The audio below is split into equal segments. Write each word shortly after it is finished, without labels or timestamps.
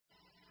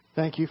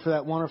Thank you for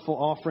that wonderful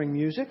offering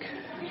music.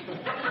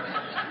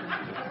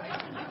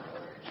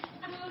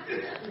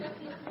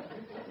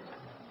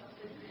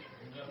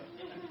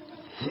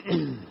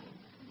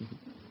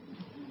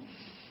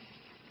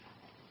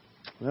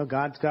 Well,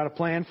 God's got a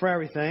plan for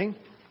everything.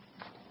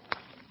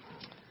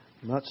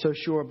 I'm not so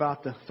sure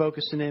about the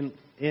focusing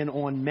in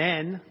on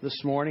men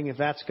this morning. If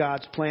that's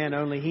God's plan,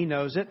 only He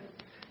knows it.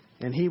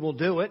 And He will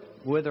do it,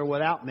 with or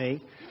without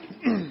me.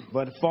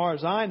 But as far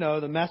as I know,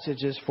 the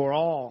message is for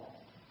all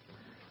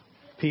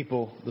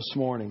people this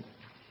morning.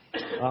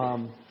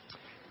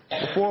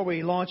 Before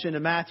we launch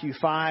into Matthew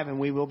 5, and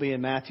we will be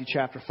in Matthew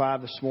chapter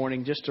 5 this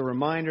morning, just a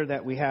reminder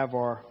that we have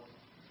our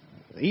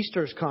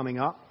Easter's coming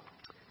up.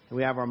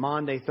 We have our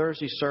Monday,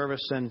 Thursday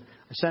service, and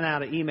I sent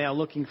out an email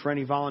looking for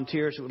any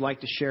volunteers who would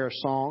like to share a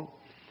song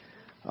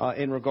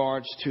in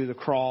regards to the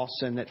cross,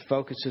 and that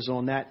focuses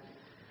on that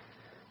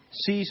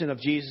season of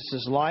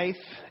Jesus' life.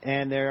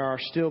 And there are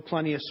still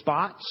plenty of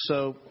spots,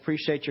 so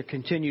appreciate your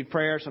continued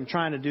prayers. I'm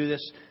trying to do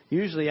this.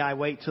 Usually I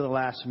wait till the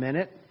last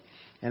minute,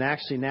 and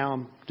actually now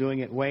I'm doing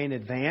it way in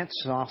advance,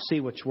 so I'll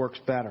see which works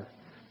better.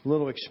 A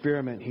little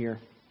experiment here.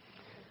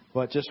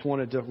 But just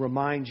wanted to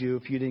remind you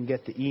if you didn't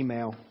get the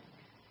email.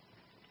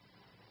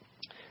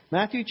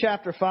 Matthew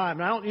chapter 5,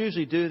 and I don't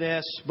usually do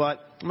this, but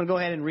I'm going to go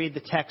ahead and read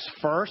the text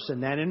first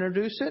and then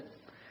introduce it,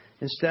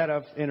 instead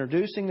of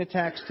introducing the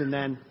text and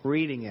then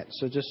reading it.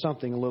 So just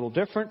something a little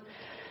different.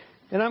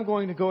 And I'm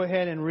going to go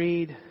ahead and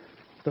read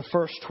the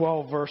first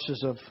 12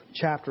 verses of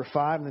chapter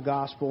 5 in the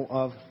Gospel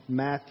of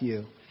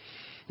Matthew.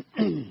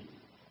 Seeing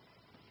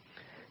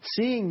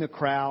the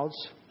crowds,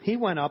 He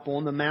went up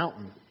on the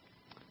mountain.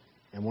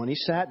 And when He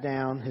sat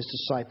down, His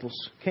disciples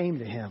came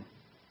to Him.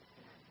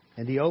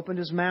 And He opened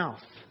His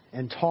mouth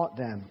and taught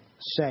them,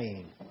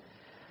 saying,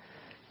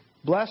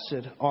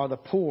 Blessed are the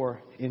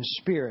poor in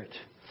spirit,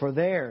 for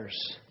theirs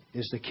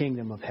is the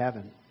kingdom of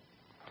heaven.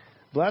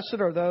 Blessed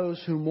are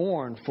those who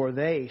mourn, for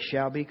they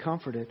shall be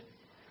comforted.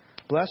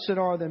 Blessed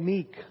are the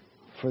meek,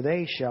 for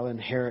they shall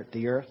inherit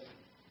the earth.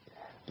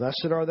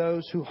 Blessed are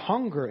those who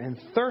hunger and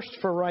thirst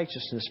for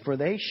righteousness, for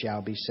they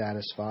shall be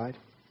satisfied.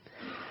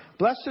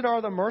 Blessed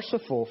are the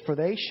merciful, for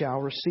they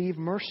shall receive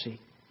mercy.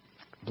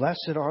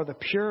 Blessed are the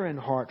pure in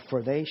heart,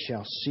 for they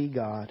shall see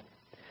God.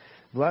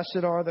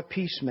 Blessed are the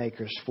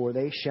peacemakers, for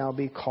they shall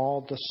be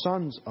called the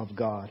sons of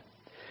God.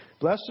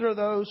 Blessed are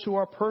those who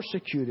are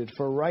persecuted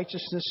for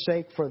righteousness'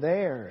 sake, for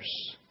theirs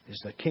is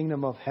the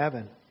kingdom of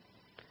heaven.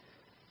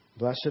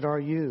 Blessed are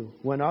you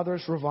when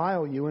others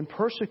revile you and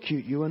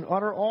persecute you and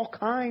utter all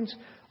kinds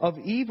of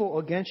evil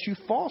against you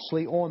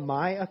falsely on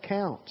my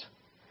account.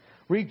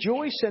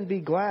 Rejoice and be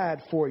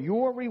glad, for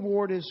your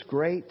reward is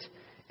great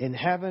in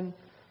heaven,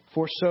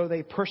 for so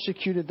they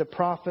persecuted the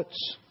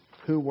prophets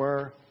who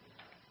were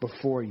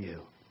before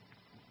you.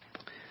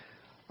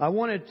 I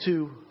wanted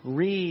to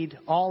read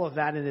all of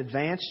that in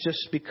advance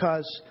just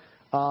because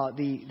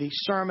the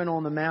Sermon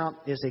on the Mount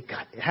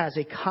has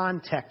a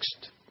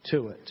context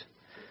to it.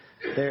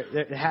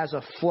 It has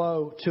a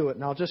flow to it.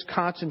 And I'll just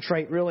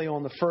concentrate really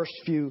on the first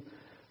few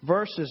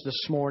verses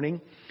this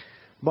morning.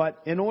 But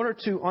in order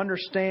to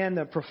understand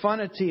the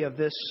profundity of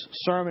this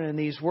sermon and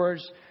these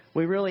words,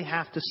 we really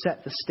have to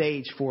set the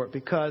stage for it,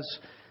 because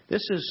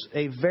this is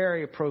a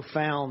very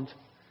profound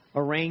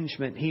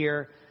arrangement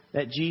here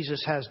that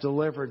Jesus has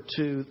delivered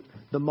to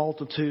the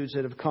multitudes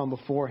that have come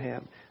before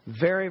Him.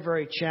 Very,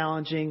 very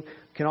challenging.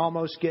 Can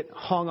almost get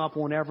hung up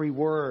on every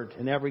word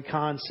and every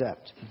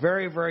concept.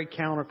 Very, very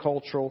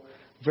countercultural.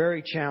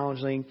 Very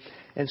challenging.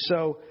 And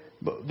so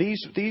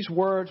these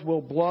words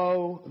will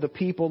blow the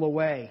people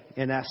away,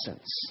 in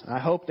essence. I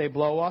hope they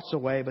blow us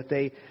away, but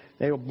they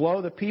will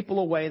blow the people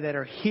away that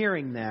are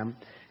hearing them.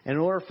 And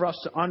in order for us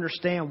to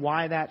understand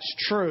why that's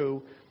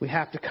true, we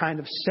have to kind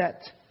of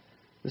set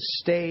the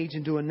stage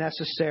and do a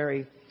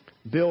necessary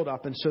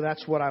build-up. And so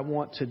that's what I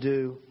want to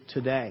do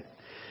today.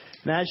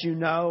 And as you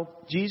know,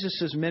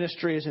 Jesus'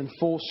 ministry is in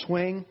full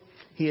swing.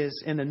 He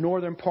is in the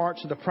northern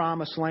parts of the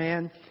Promised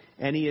Land,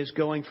 and He is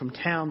going from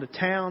town to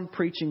town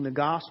preaching the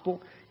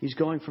gospel. He's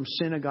going from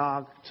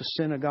synagogue to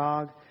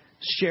synagogue,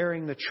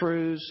 sharing the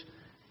truths,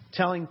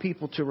 telling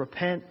people to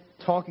repent,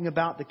 talking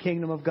about the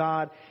kingdom of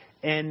God,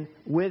 and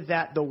with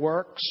that, the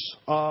works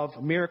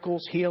of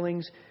miracles,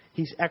 healings.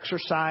 He's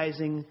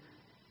exorcising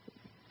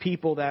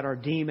people that are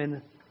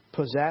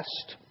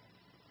demon-possessed.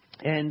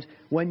 And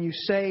when you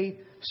say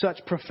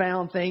such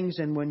profound things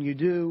and when you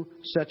do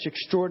such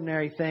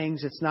extraordinary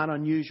things, it's not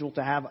unusual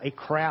to have a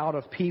crowd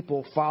of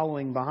people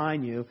following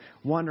behind you,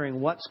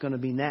 wondering what's going to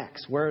be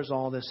next. Where is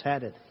all this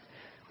headed?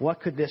 What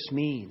could this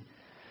mean?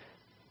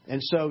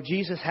 And so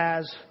Jesus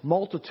has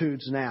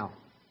multitudes now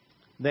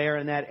there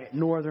in that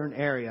northern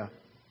area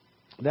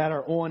that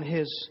are on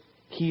His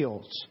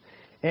heels.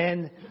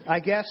 And I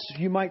guess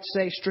you might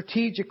say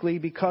strategically,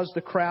 because the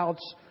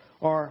crowds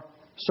are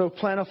so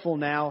plentiful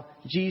now,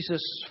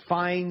 Jesus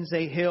finds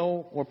a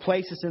hill or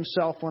places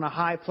Himself on a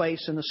high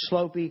place in a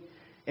slopey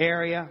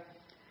area,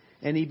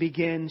 and He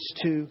begins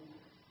to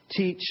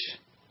teach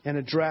and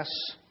address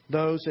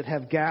those that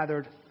have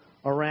gathered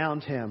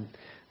around Him.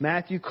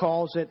 Matthew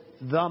calls it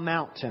the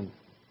mountain.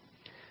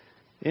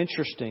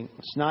 Interesting.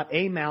 It's not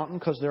a mountain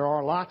because there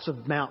are lots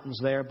of mountains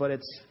there, but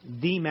it's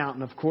the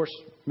mountain. Of course,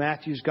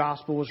 Matthew's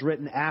gospel was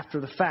written after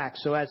the fact.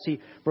 So as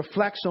he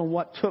reflects on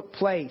what took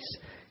place,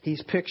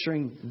 he's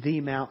picturing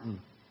the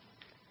mountain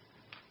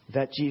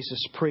that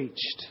Jesus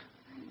preached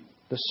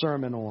the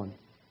sermon on.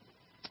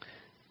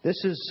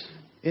 This is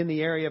in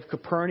the area of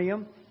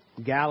Capernaum,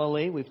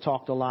 Galilee. We've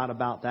talked a lot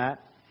about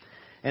that.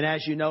 And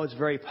as you know, it's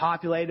very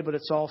populated, but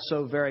it's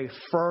also very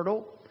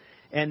fertile.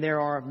 And there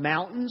are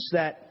mountains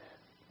that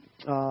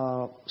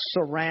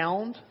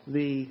surround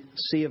the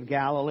Sea of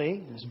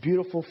Galilee. There's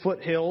beautiful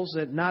foothills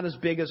that not as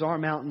big as our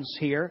mountains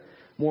here.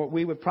 More,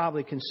 we would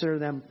probably consider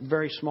them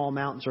very small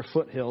mountains or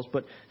foothills,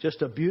 but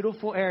just a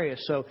beautiful area.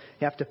 So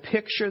you have to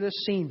picture this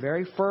scene.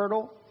 Very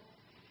fertile,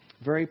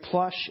 very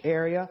plush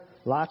area.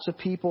 Lots of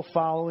people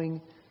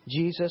following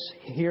Jesus.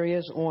 Here he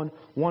is on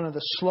one of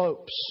the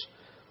slopes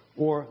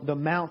or the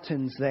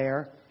mountains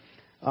there.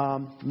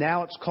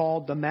 Now it's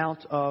called the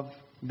Mount of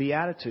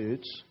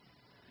Beatitudes.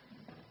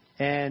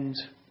 And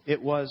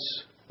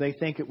they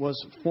think it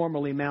was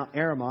formerly Mount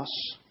Eremos.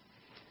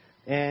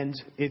 And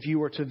if you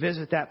were to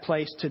visit that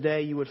place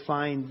today, you would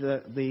find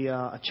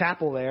a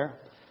chapel there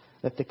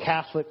that the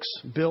Catholics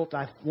built,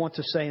 I want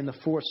to say, in the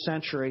 4th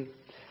century.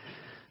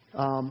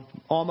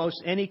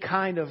 Almost any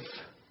kind of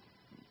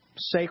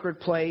sacred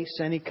place,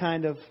 any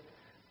kind of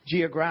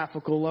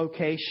geographical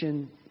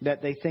location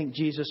that they think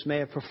Jesus may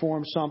have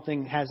performed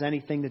something has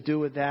anything to do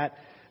with that.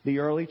 The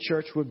early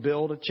church would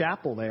build a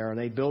chapel there.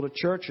 They'd build a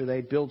church, or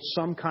they'd build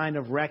some kind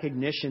of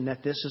recognition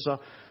that this is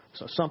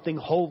something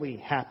holy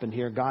happened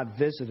here. God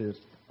visited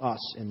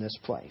us in this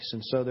place.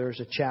 And so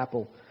there's a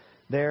chapel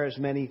there as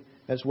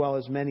well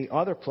as many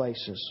other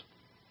places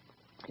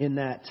in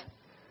that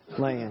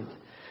land.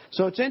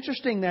 So it's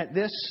interesting that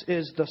this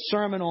is the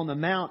Sermon on the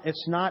Mount.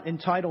 It's not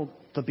entitled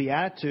the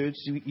Beatitudes.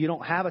 You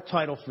don't have a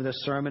title for this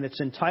sermon.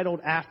 It's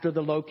entitled after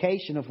the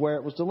location of where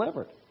it was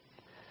delivered.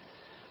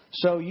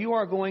 So you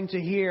are going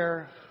to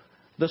hear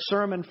the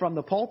sermon from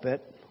the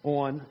pulpit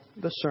on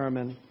the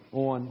Sermon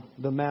on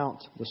the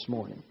Mount this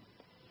morning.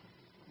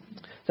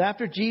 So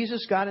after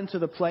Jesus got into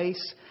the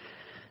place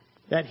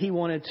that he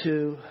wanted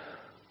to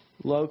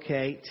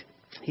locate,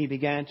 he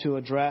began to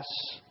address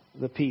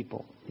the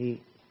people.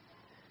 He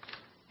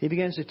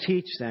begins to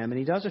teach them, and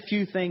he does a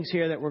few things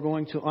here that we're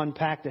going to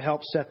unpack to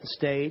help set the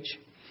stage.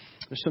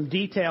 There's some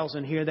details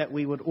in here that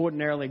we would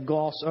ordinarily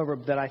gloss over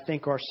that I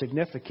think are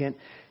significant.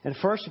 And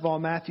first of all,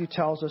 Matthew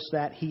tells us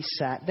that he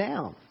sat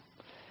down.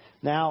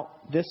 Now,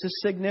 this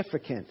is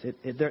significant.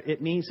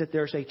 It means that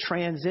there's a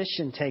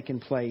transition taking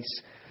place.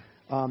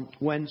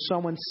 When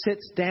someone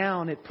sits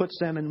down, it puts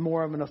them in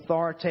more of an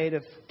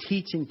authoritative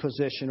teaching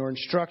position or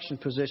instruction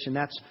position.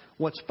 That's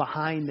what's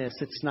behind this.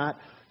 It's not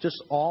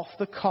just off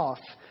the cuff,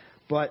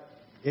 but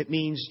it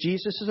means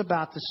Jesus is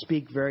about to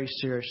speak very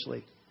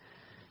seriously.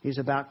 He's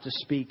about to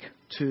speak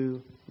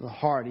to the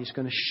heart. He's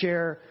going to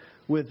share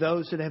with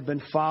those that have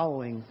been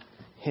following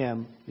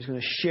him. He's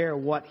going to share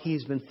what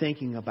he's been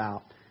thinking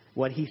about,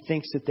 what he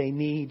thinks that they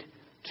need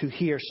to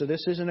hear. So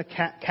this isn't a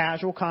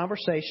casual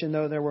conversation,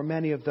 though there were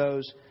many of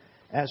those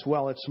as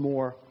well. It's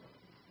more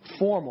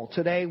formal.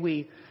 Today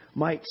we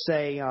might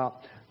say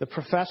the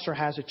professor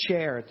has a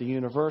chair at the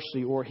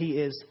university, or he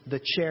is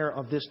the chair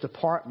of this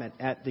department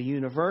at the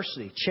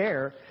university.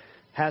 Chair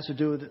has to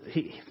do with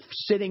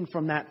sitting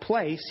from that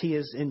place. He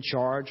is in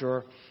charge,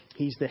 or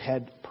he's the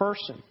head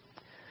person.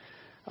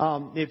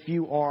 If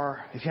you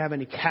have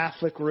any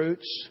Catholic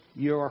roots,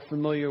 you are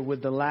familiar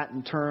with the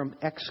Latin term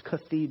ex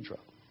cathedra,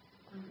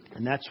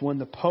 and that's when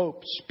the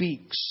Pope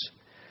speaks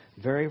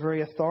very,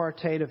 very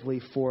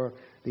authoritatively for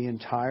the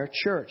entire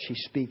church. He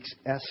speaks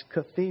ex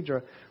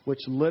cathedra, which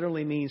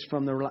literally means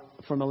from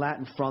the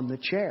Latin from the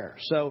chair.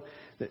 So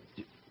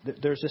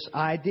there's this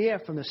idea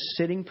from the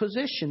sitting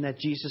position that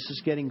Jesus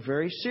is getting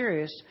very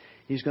serious.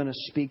 He's going to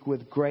speak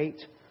with great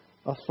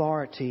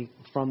authority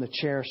from the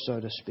chair,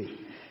 so to speak.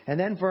 And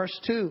then verse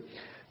 2,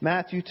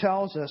 Matthew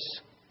tells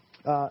us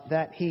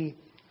that he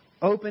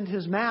opened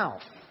his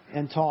mouth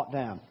and taught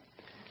them.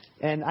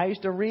 And I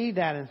used to read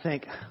that and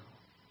think,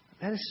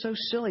 that is so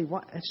silly.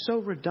 It's so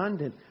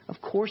redundant. Of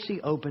course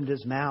he opened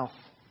his mouth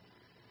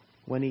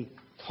when he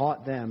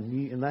taught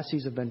them. Unless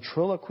he's a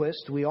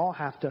ventriloquist, we all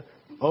have to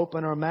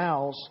open our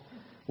mouths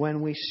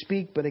when we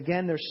speak. But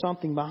again, there's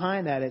something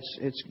behind that.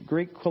 It's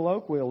Greek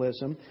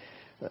colloquialism,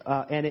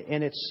 and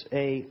it's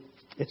a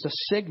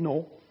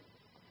signal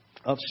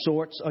of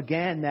sorts.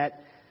 Again,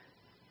 that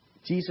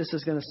Jesus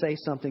is going to say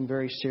something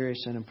very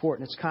serious and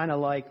important. It's kind of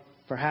like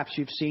perhaps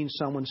you've seen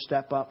someone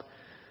step up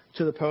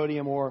to the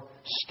podium or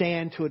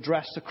stand to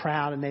address the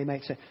crowd, and they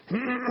may say,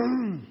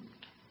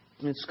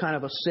 it's kind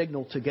of a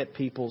signal to get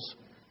people's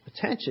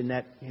attention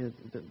that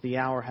the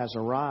hour has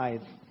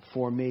arrived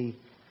for me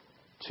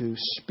to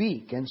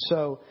speak. And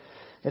so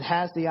it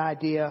has the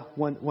idea,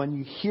 when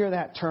you hear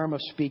that term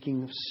of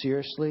speaking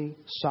seriously,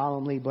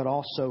 solemnly, but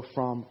also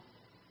from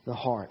the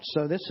heart.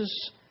 So this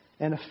is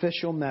an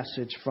official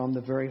message from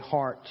the very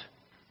heart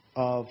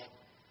of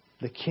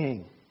the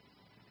King.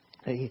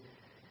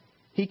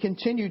 He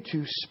continued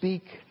to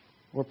speak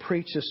or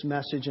preach this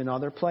message in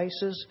other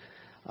places.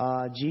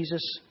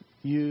 Jesus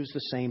used the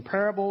same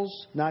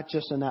parables, not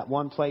just in that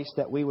one place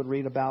that we would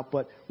read about,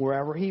 but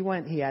wherever he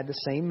went, he had the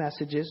same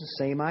messages,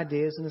 the same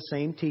ideas, and the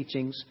same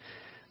teachings.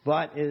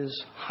 But it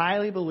is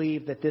highly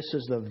believed that this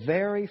is the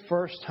very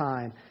first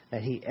time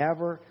that he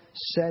ever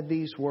said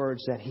these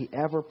words, that he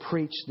ever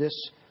preached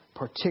this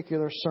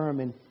particular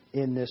sermon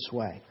in this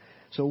way.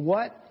 So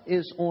what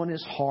is on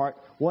his heart?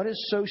 What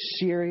is so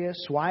serious?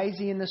 Why is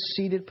he in this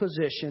seated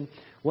position?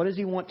 What does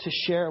he want to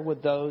share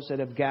with those that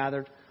have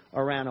gathered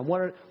around him?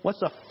 What's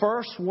the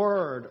first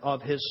word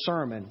of his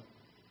sermon?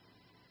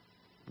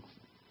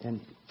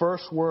 And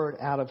first word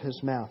out of his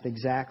mouth,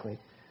 exactly.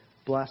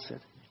 Blessed.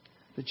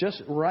 But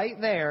just right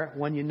there,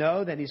 when you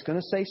know that he's going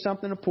to say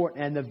something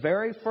important, and the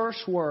very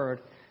first word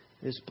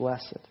is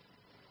blessed.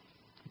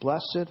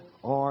 Blessed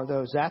are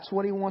those. That's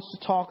what he wants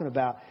to talk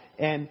about.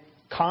 And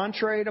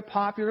contrary to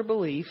popular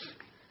belief,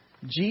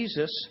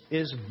 Jesus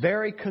is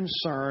very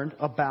concerned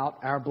about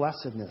our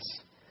blessedness.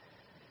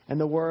 And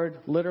the word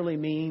literally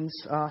means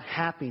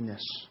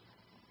happiness.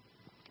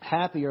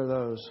 Happy are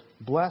those.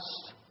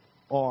 Blessed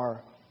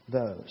are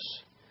those.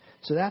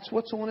 So that's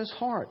what's on his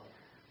heart.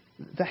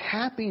 The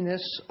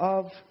happiness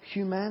of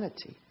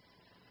humanity.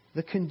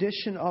 The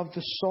condition of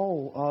the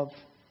soul of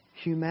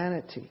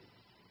humanity.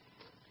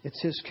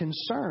 It's his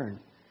concern.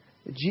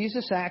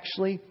 Jesus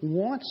actually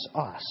wants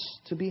us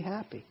to be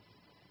happy.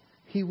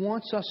 He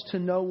wants us to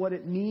know what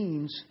it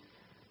means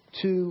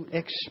to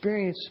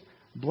experience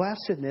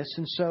blessedness.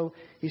 And so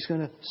he's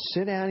going to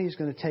sit down, he's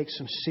going to take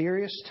some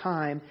serious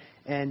time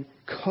and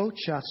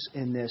coach us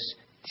in this.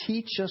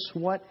 Teach us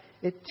what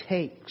it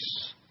takes,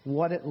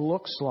 what it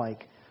looks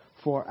like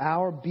for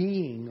our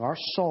being, our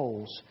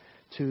souls,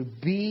 to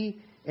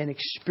be and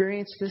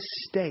experience this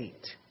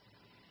state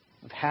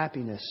of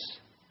happiness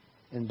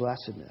and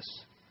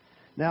blessedness.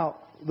 Now,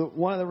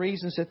 one of the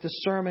reasons that this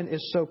sermon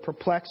is so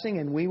perplexing,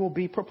 and we will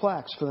be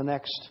perplexed for the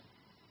next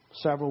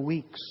several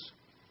weeks,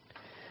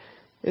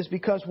 is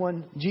because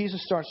when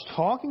Jesus starts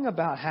talking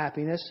about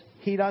happiness,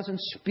 he doesn't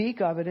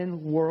speak of it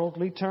in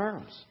worldly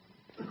terms.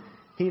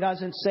 He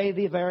doesn't say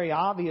the very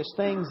obvious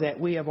things that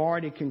we have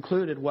already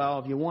concluded, well,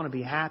 if you want to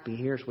be happy,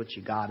 here's what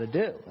you got to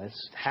do.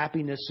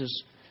 Happiness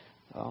is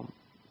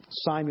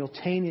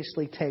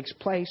simultaneously takes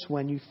place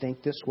when you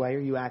think this way or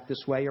you act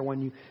this way or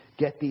when you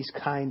get these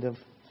kind of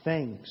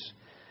things.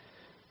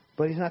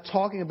 But he's not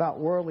talking about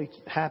worldly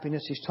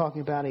happiness. He's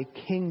talking about a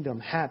kingdom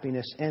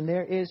happiness. And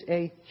there is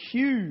a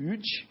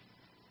huge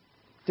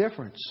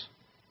difference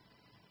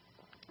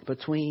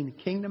between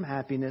kingdom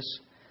happiness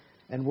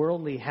and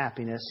worldly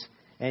happiness.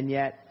 And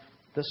yet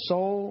the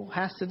soul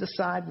has to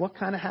decide what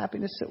kind of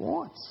happiness it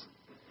wants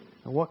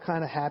and what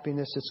kind of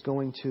happiness it's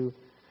going to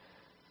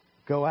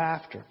go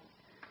after.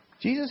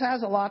 Jesus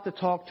has a lot to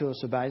talk to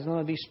us about. He's going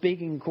to be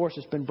speaking. Of course,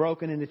 it's been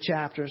broken into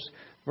chapters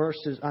 5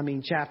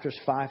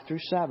 through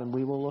 7.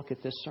 We will look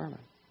at this sermon.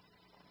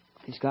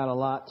 He's got a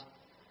lot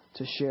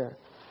to share.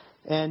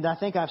 And I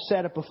think I've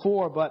said it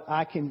before, but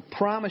I can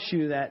promise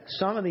you that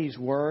some of these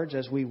words,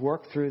 as we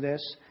work through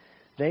this,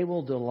 they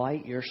will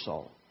delight your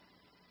soul.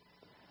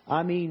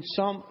 I mean,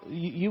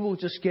 you will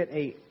just get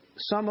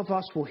some of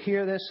us will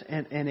hear this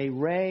and a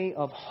ray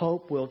of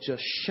hope will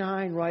just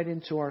shine right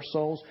into our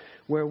souls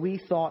where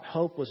we thought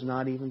hope was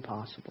not even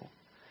possible.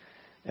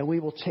 And we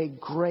will take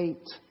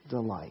great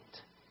delight.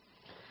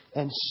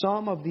 And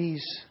some of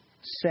these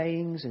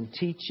sayings and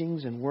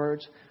teachings and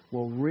words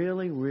will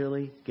really,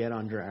 really get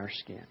under our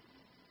skin.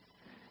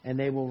 And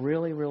they will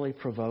really, really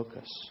provoke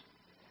us.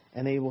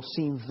 And they will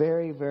seem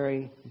very,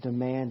 very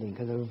demanding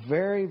because they're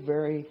very,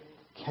 very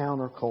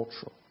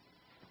countercultural.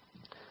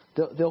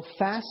 They'll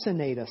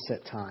fascinate us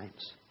at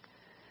times.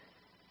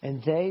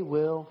 And they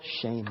will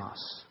shame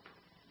us.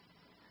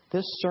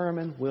 This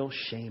sermon will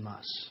shame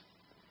us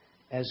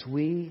as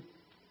we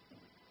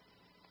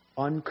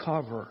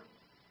uncover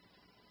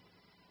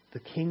the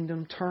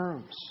kingdom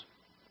terms,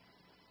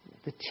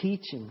 the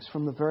teachings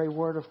from the very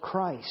word of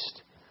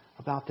Christ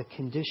about the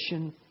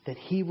condition that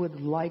He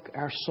would like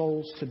our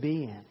souls to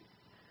be in.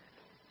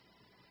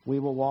 We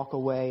will walk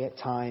away at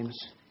times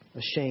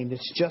ashamed.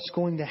 It's just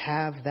going to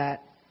have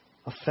that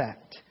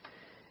effect.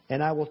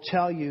 And I will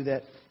tell you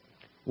that,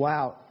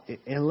 wow,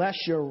 unless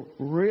you're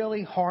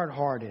really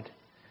hard-hearted,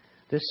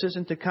 this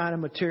isn't the kind of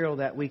material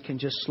that we can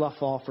just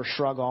slough off or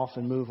shrug off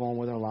and move on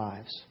with our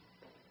lives.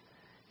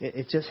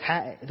 It just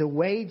the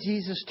way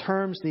Jesus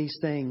terms these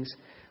things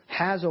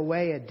has a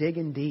way of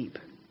digging deep.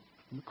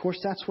 And of course,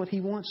 that's what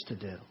He wants to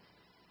do.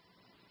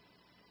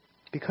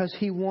 Because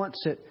He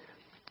wants it.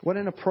 What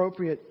an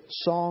appropriate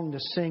song to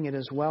sing, "It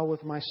Is Well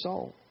With My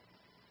Soul."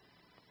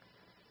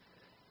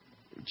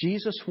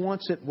 Jesus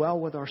wants it well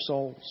with our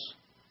souls.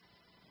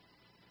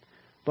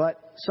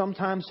 But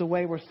sometimes the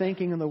way we're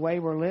thinking and the way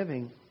we're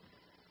living,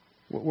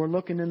 we're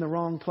looking in the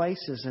wrong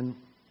places and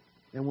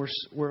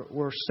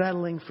we're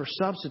settling for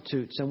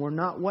substitutes and we're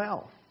not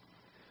well.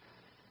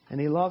 And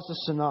He loves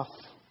us enough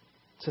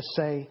to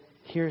say,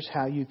 here's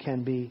how you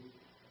can be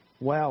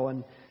well.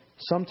 And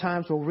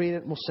sometimes we'll read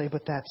it and we'll say,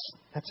 but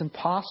that's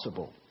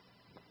impossible.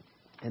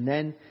 And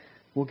then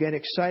will get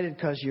excited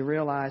because you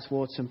realize,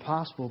 well, it's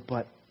impossible,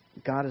 but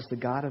God is the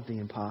God of the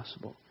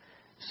impossible.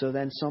 So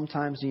then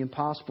sometimes the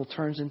impossible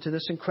turns into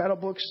this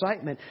incredible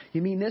excitement.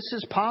 You mean this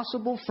is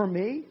possible for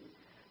me?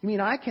 You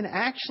mean I can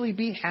actually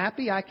be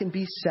happy? I can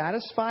be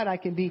satisfied? I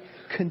can be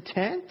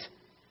content?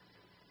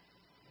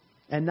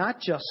 And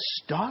not just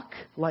stuck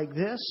like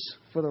this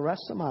for the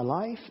rest of my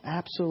life?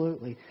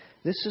 Absolutely.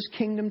 This is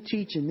kingdom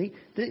teaching.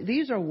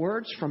 These are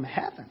words from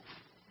heaven.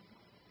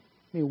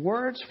 I mean,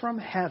 words from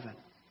heaven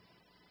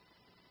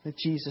that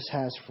Jesus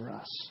has for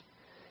us.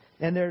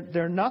 And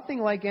they're nothing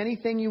like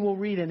anything you will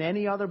read in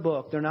any other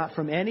book. They're not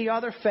from any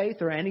other faith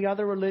or any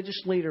other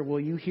religious leader will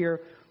you hear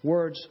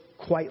words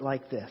quite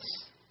like this.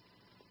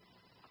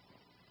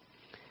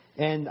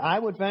 And I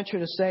would venture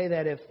to say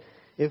that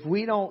if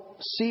we don't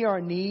see our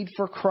need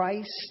for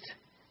Christ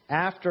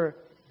after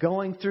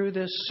going through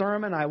this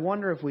sermon, I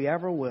wonder if we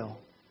ever will.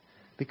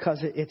 Because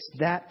it's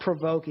that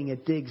provoking,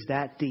 it digs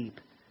that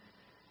deep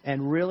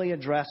and really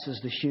addresses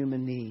the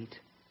human need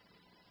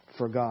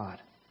for God.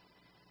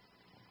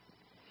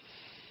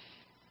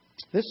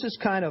 This is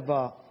kind of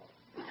I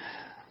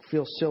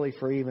feel silly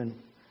for even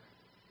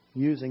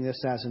using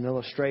this as an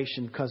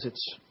illustration because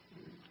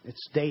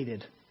it's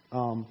dated.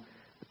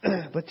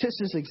 But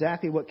this is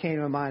exactly what came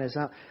to my mind as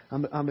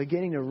I'm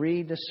beginning to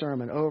read this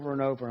sermon over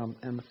and over.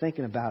 I'm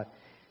thinking about it.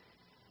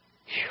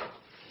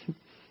 Whew.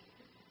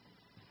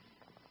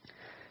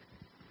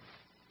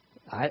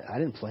 I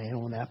didn't plan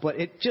on that, but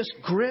it just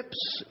grips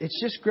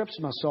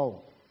my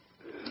soul.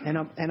 And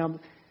I'm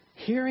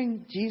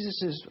hearing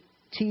Jesus'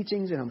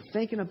 teachings, and I'm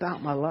thinking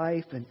about my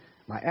life and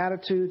my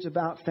attitudes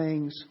about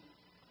things.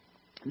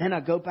 And then I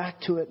go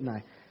back to it and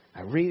I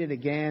read it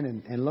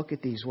again and look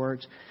at these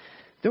words.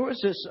 There was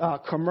this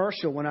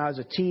commercial when I was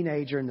a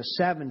teenager in the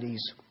 70s.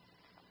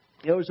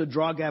 There was a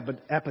drug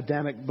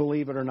epidemic,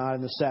 believe it or not,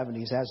 in the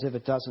 70s, as if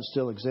it doesn't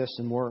still exist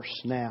and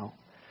worse now.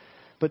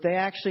 But they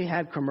actually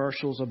had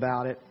commercials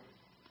about it.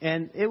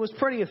 And it was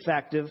pretty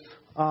effective.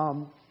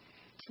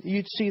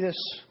 You'd see this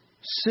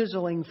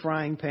sizzling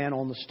frying pan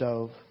on the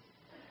stove.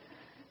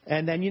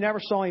 And then you never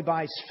saw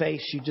anybody's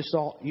face.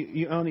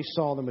 You only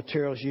saw the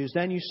materials used.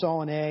 Then you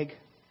saw an egg.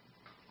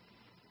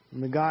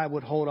 And the guy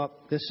would hold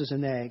up, this is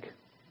an egg.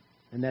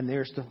 And then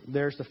there's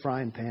the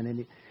frying pan. And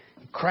he'd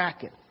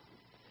crack it.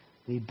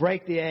 And he'd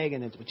break the egg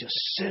and it would just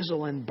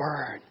sizzle and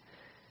burn.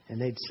 And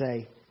they'd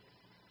say,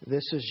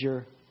 this is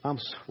your...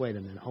 wait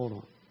a minute, hold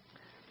on.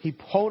 He'd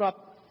hold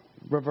up,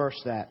 reverse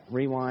that,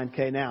 rewind.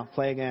 Okay, now,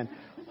 play again.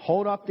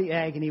 Hold up the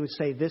egg and he would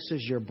say, this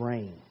is your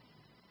brain.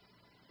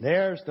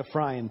 There's the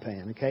frying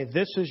pan, okay?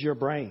 This is your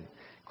brain.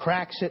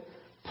 Cracks it,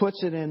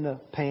 puts it in the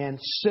pan,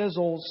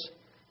 sizzles,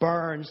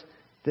 burns.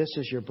 This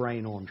is your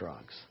brain on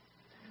drugs.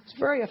 It's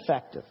very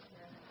effective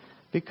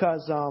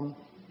because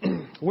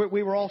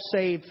we were all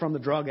saved from the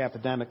drug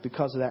epidemic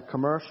because of that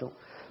commercial.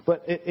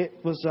 But it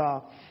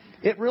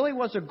really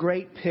was a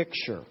great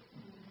picture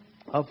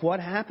of what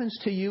happens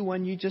to you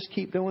when you just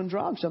keep doing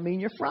drugs. I mean,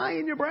 you're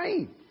frying your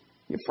brain.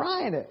 You're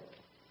frying it.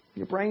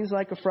 Your brain's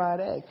like a fried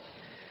egg.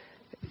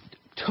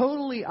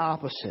 Totally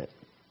opposite.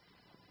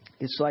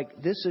 It's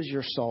like, this is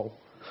your soul.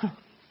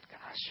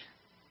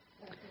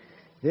 Gosh.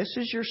 This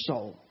is your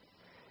soul.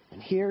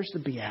 And here's the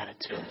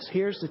Beatitudes.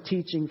 Here's the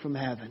teaching from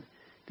heaven.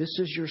 This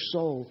is your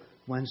soul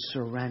when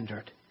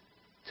surrendered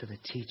to the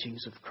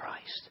teachings of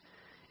Christ.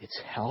 It's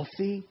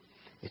healthy.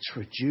 It's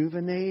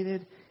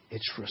rejuvenated.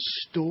 It's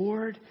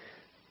restored.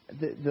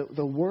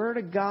 The Word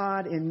of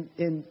God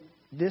in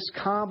this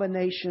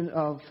combination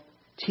of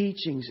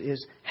teachings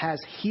has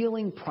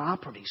healing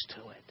properties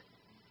to it.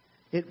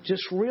 It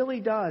just really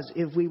does.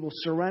 If we will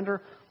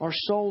surrender our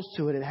souls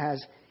to it, it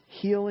has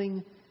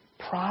healing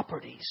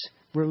properties,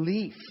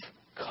 relief,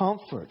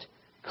 comfort,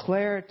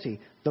 clarity.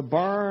 The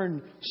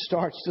burn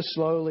starts to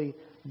slowly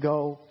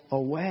go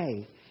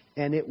away,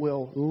 and it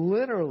will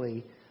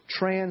literally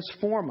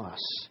transform us.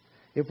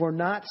 If we're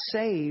not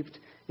saved,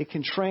 it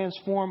can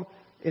transform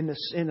in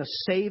a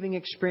saving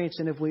experience,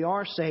 and if we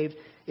are saved,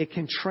 it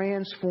can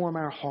transform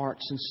our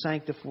hearts and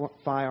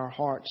sanctify our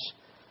hearts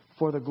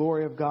for the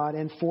glory of God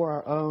and for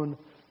our own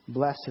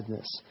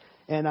blessedness.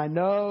 And I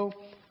know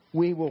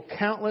we will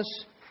countless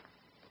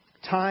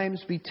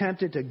times be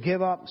tempted to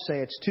give up and say,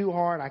 it's too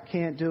hard, I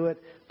can't do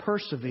it.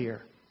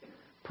 Persevere.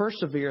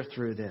 Persevere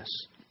through this.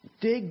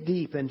 Dig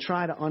deep and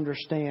try to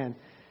understand,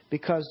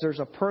 because there's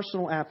a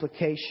personal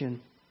application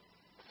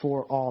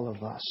for all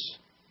of us.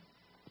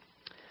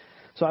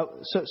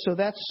 So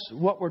that's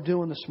what we're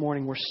doing this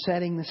morning. We're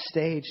setting the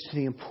stage to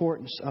the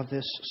importance of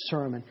this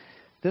sermon.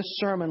 This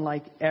sermon,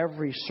 like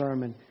every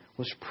sermon,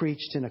 was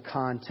preached in a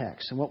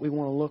context. And what we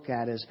want to look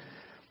at is,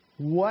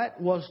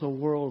 what was the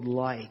world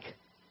like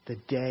the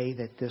day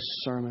that this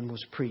sermon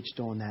was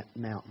preached on that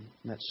mountain,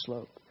 that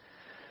slope?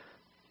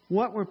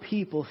 What were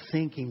people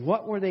thinking?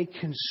 What were they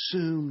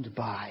consumed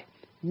by?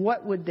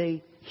 What would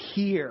they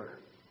hear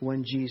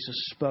when Jesus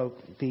spoke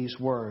these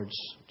words?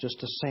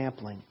 Just a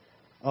sampling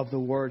of the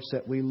words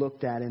that we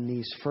looked at in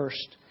these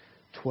first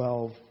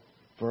 12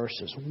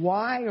 verses.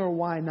 Why or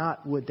why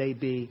not would they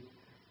be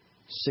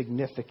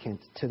significant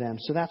to them.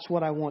 So that's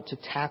what I want to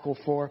tackle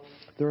for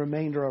the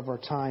remainder of our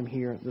time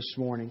here this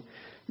morning.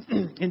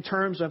 In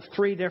terms of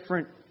three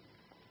different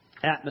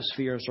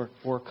atmospheres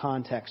or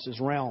contexts,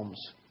 realms.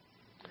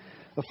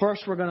 But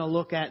first we're going to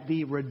look at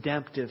the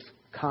redemptive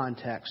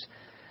context.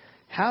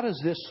 How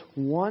does this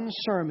one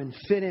sermon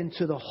fit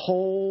into the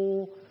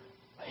whole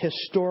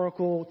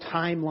historical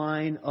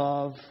timeline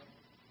of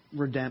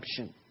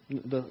redemption?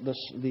 The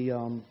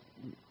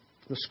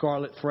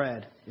scarlet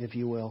thread, if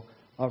you will,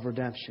 of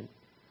redemption.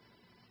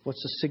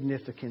 What's the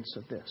significance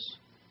of this?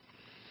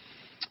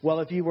 Well,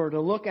 if you were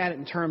to look at it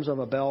in terms of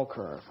a bell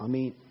curve, I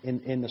mean,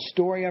 in the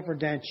story of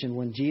redemption,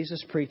 when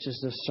Jesus preaches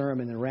this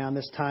sermon around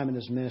this time in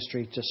His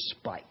ministry, it just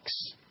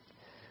spikes.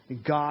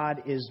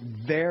 God is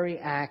very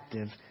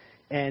active.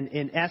 And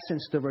in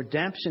essence, the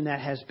redemption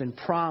that has been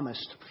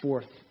promised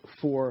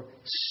for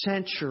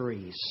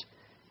centuries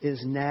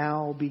is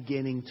now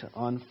beginning to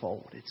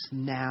unfold. It's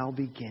now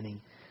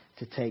beginning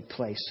to take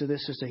place. So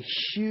this is a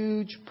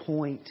huge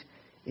point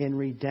in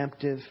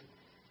redemptive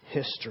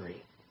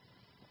history.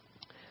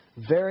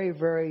 Very,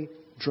 very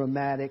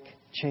dramatic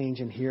change,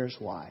 and here's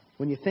why.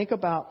 When you think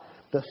about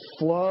the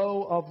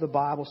flow of the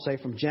Bible, say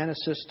from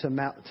Genesis to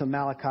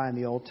Malachi in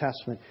the Old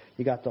Testament,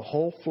 you got the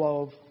whole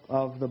flow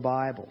of the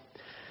Bible.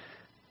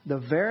 The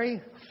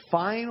very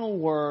final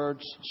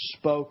words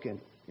spoken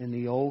in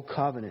the Old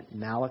Covenant,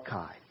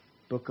 Malachi,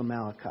 book of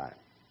Malachi,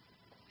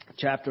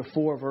 chapter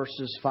 4,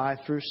 verses 5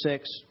 through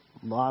 6.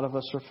 A lot of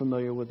us are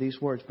familiar with these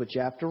words, but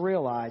you have to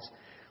realize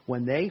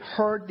when they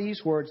heard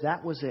these words,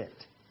 that was it.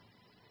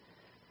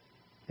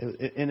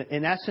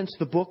 In essence,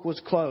 the book was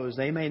closed.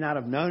 They may not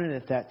have known it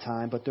at that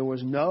time, but there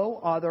was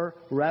no other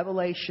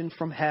revelation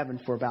from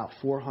heaven for about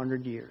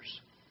 400 years.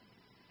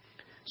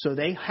 So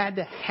they had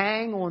to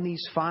hang on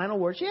these final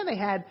words. Yeah, they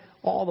had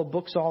all the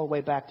books all the way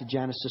back to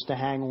Genesis to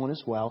hang on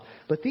as well.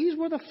 But these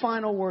were the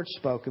final words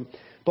spoken.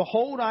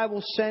 Behold, I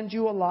will send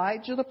you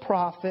Elijah the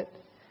prophet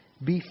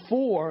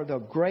before the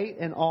great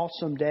and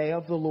awesome day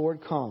of the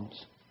Lord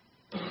comes.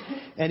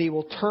 And He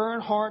will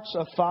turn hearts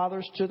of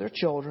fathers to their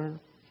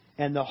children,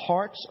 and the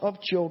hearts of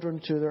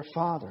children to their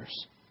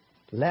fathers,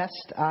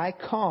 lest I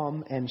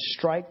come and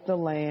strike the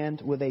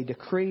land with a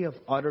decree of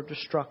utter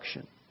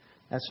destruction.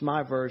 That's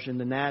my version.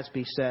 The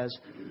NASB says,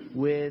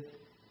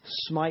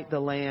 smite the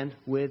land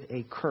with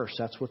a curse.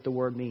 That's what the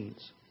word means.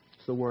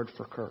 It's the word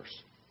for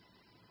curse.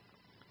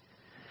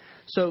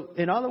 So,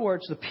 in other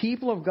words, the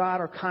people of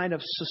God are kind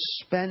of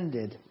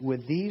suspended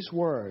with these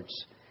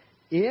words.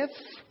 If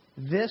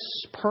this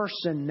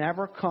person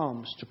never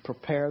comes to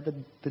prepare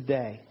the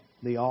day,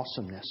 the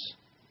awesomeness,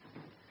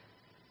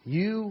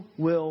 you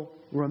will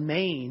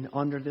remain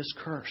under this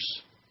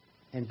curse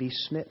and be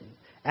smitten.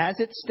 As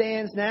it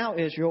stands now,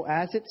 Israel,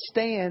 as it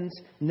stands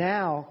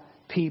now,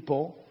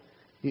 people,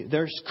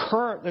 this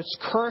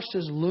curse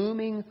is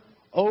looming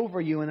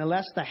over you, and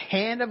unless the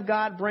hand of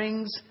God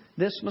brings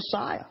this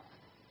Messiah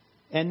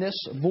and this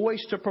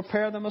voice to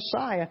prepare the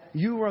Messiah,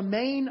 you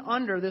remain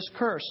under this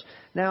curse.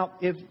 Now,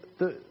 if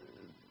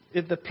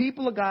the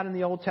people of God in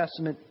the Old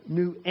Testament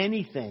knew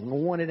anything or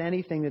wanted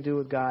anything to do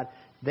with God,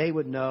 they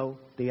would know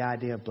the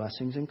idea of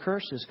blessings and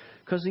curses,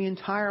 because the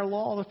entire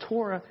law, the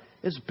Torah,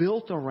 is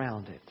built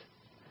around it.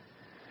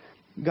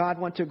 God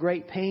went to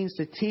great pains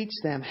to teach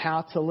them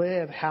how to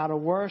live, how to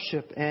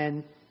worship,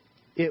 and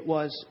it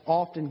was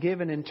often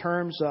given in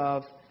terms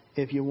of,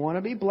 if you want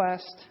to be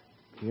blessed,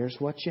 here's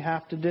what you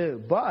have to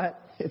do. But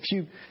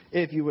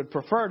if you would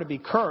prefer to be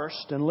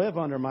cursed and live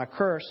under my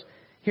curse,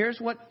 here's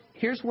what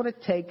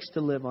it takes to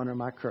live under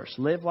my curse.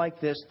 Live like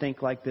this,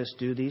 think like this,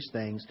 do these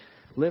things.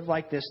 Live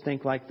like this,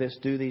 think like this,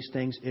 do these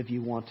things if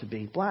you want to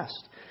be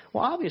blessed.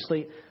 Well,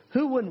 obviously,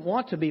 who wouldn't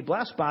want to be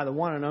blessed by the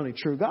one and only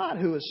true God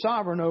who is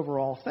sovereign over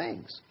all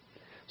things?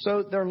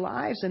 So their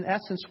lives, in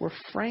essence, were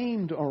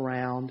framed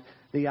around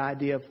the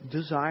idea of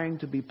desiring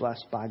to be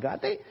blessed by God.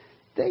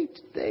 They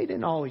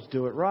didn't always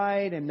do it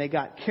right, and they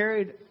got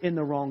carried in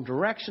the wrong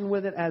direction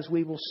with it, as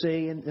we will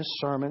see in this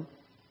sermon.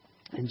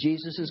 And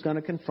Jesus is going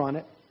to confront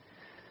it.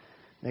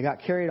 They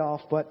got carried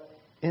off, but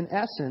in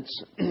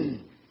essence,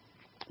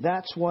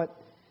 that's what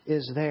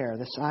is there,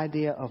 this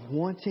idea of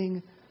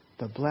wanting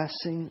the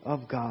blessing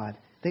of God.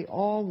 They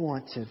all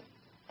wanted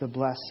the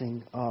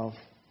blessing of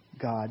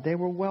God. They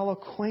were well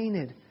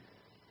acquainted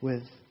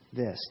with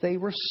this. They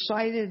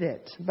recited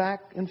it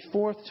back and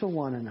forth to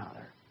one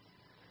another,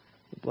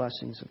 the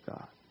blessings of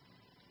God.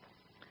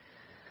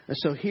 And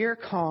so here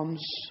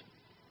comes,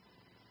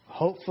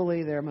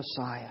 hopefully, their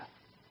Messiah.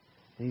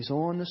 And He's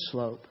on the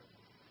slope.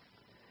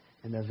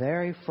 And the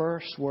very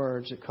first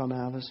words that come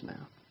out of His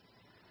mouth,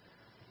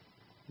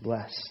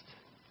 blessed,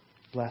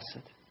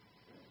 blessed.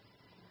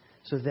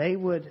 So they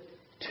would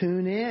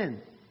tune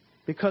in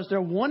because they're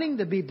wanting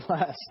to be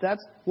blessed.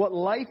 That's what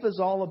life is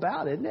all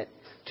about, isn't it?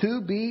 To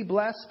be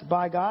blessed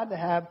by God, to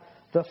have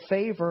the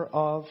favor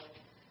of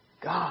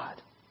God.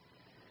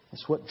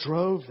 That's what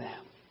drove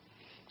them.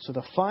 So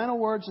the final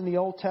words in the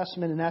Old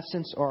Testament, in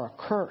essence, are a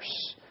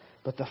curse.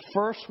 But the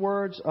first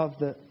words of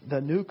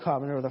the New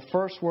Covenant, or the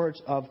first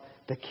words of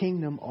the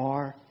kingdom,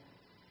 are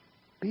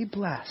be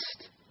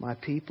blessed. my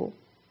people.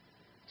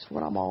 It's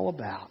what I'm all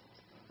about.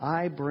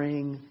 I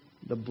bring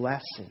the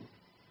blessing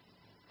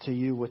to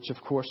you, which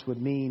of course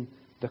would mean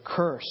the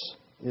curse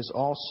is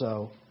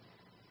also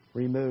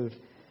removed.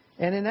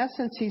 And in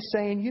essence, he's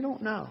saying, you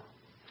don't know.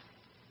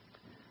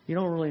 You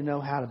don't really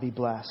know how to be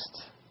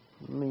blessed.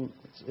 I mean,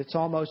 it's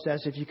almost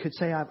as if you could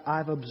say,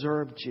 I've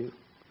observed you.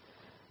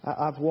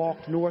 I've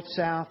walked north,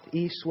 south,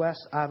 east,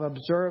 west. I've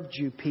observed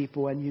you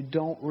people, and you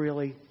don't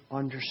really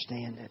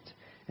understand it.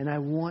 And I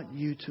want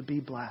you to be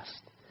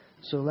blessed.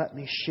 So let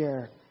me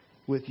share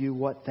with you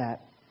what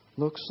that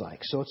looks like.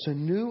 So it's a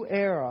new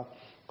era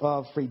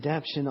of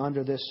redemption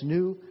under this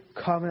new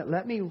covenant.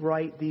 Let me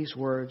write these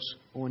words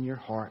on your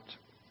heart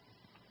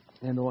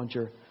and on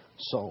your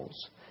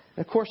souls.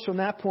 And of course, from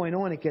that point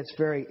on, it gets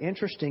very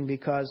interesting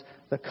because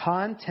the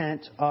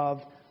content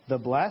of the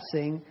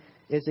blessing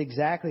is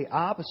exactly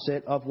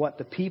opposite of what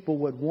the people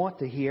would want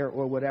to hear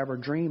or would ever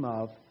dream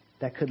of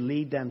that could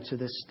lead them to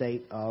this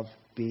state of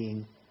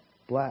being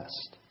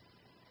blessed.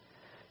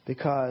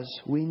 Because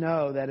we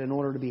know that in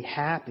order to be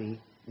happy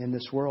in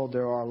this world,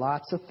 there are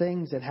lots of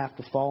things that have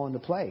to fall into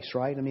place,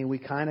 right? I mean, we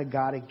kind of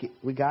got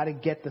to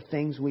get the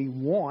things we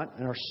want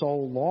and our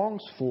soul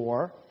longs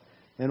for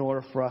in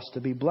order for us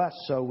to be blessed.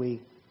 So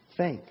we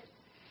think.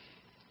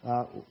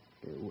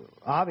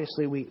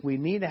 Obviously, we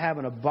need to have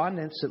an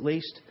abundance, at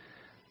least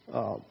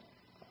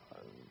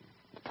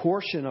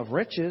portion of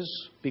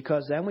riches,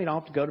 because then we don't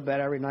have to go to bed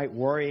every night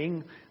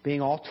worrying,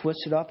 being all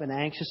twisted up and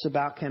anxious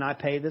about, can I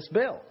pay this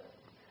bill?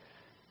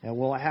 And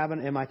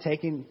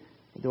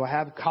do I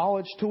have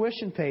college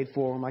tuition paid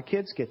for when my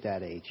kids get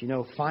that age? You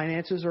know,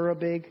 finances are a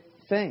big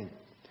thing.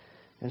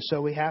 And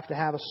so we have to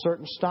have a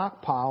certain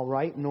stockpile,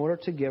 right, in order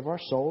to give our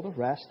soul the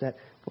rest that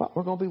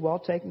we're going to be well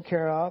taken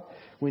care of.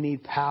 We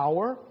need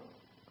power,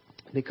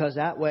 because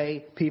that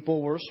way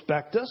people will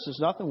respect us. There's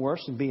nothing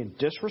worse than being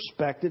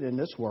disrespected in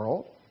this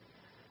world.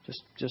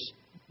 Just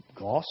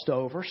glossed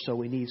over. So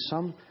we need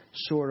some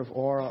sort of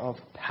aura of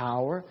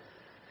power.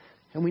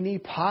 And we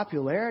need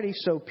popularity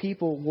so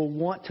people will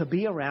want to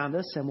be around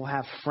us and will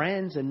have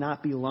friends and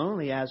not be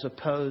lonely, as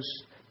opposed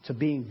to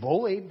being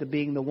bullied, to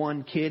being the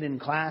one kid in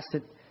class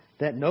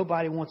that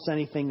nobody wants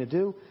anything to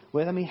do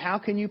with. I mean, how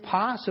can you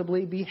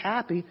possibly be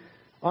happy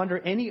under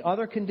any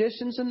other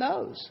conditions than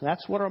those?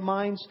 That's what our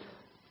minds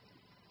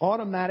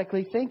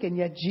automatically think. And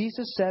yet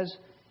Jesus says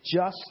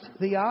just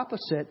the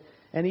opposite.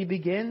 And he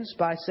begins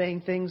by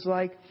saying things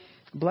like,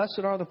 blessed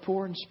are the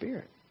poor in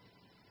spirit.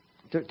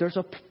 There's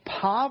a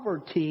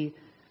poverty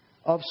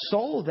of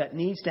soul that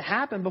needs to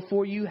happen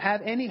before you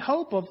have any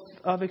hope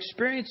of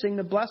experiencing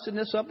the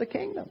blessedness of the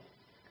kingdom.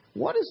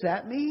 What does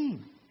that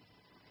mean?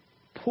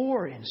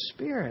 Poor in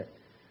spirit.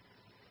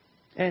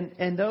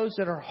 And those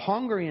that are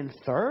hungry and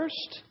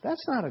thirst,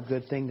 that's not a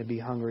good thing to be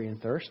hungry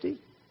and thirsty.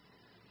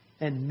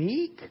 And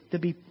meek,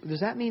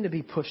 does that mean to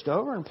be pushed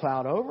over and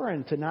plowed over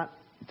and to not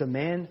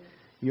demand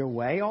your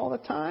way all the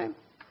time?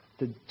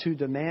 To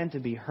demand to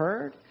be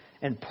heard?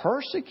 And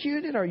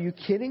persecuted? Are you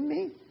kidding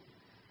me?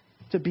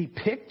 To be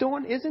picked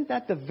on? Isn't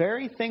that the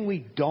very thing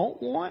we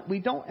don't want? We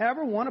don't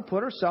ever want to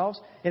put ourselves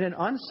in an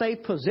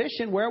unsafe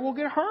position where we'll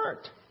get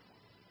hurt.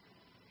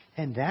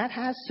 And that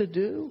has to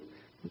do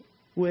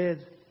with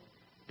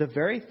the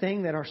very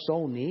thing that our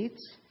soul needs.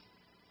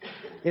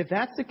 If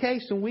that's the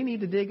case, then we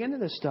need to dig into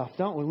this stuff,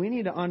 don't we? We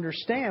need to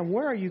understand,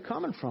 where are you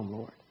coming from,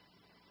 Lord?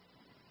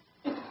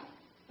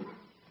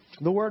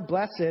 The word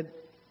blessed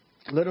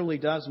literally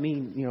does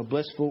mean,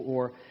 blissful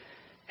or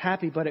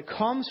happy, but it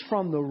comes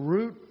from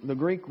the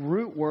Greek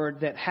root word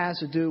that has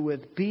to do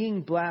with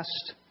being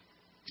blessed,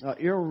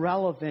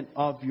 irrelevant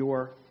of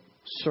your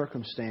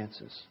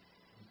circumstances.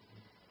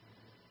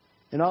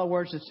 In other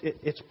words,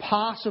 it's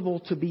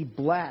possible to be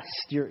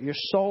blessed. Your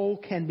soul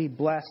can be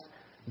blessed,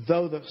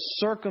 though the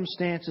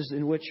circumstances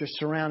in which you're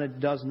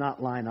surrounded does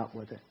not line up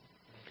with it.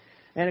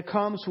 And it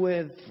comes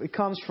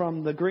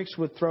from, the Greeks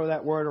would throw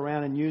that word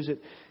around and use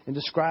it in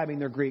describing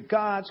their Greek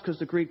gods, because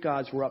the Greek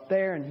gods were up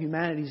there and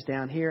humanity's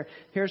down here.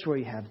 Here's where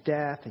you have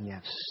death and you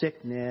have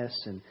sickness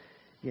and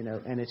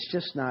it's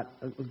just not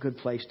a good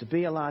place to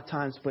be a lot of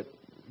times, but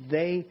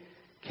they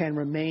can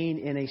remain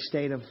in a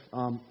state of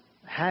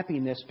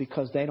happiness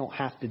because they don't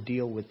have to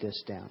deal with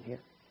this down here,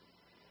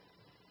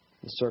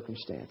 the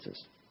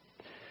circumstances.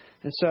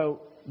 And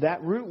so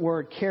that root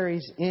word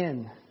carries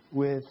in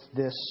with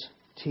this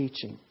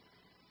teaching.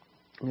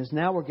 Because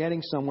now we're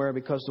getting somewhere,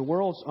 because the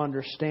world's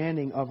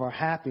understanding of our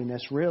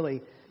happiness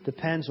really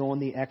depends on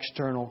the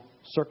external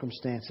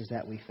circumstances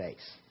that we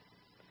face.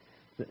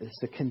 It's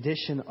the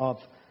condition of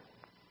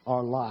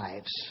our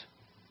lives,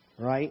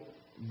 right?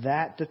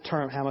 That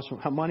determines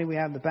how money we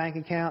have in the bank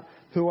account,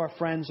 who our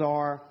friends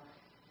are,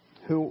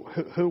 who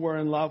we're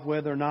in love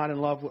with or not in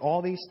love with.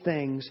 All these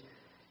things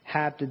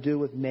have to do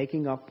with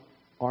making up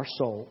our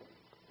soul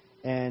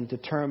and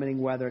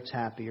determining whether it's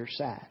happy or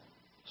sad.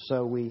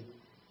 So we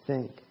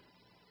think.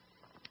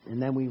 And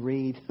then we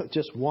read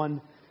just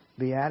one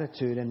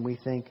beatitude and we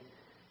think,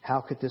 how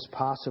could this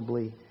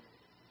possibly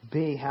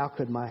be? How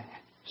could my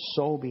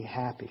soul be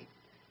happy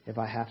if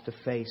I have to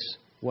face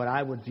what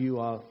I would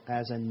view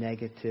as a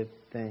negative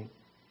thing?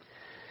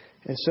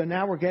 And so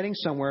now we're getting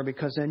somewhere,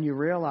 because then you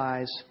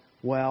realize,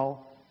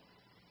 well,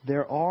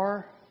 there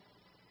are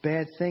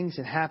bad things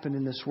that happen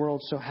in this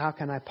world, so how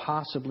can I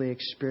possibly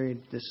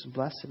experience this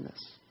blessedness?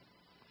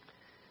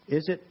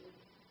 Is it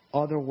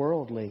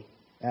otherworldly,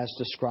 as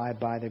described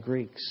by the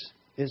Greeks?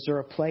 Is there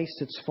a place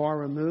that's far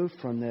removed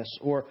from this,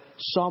 or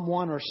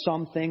someone or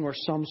something or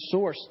some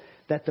source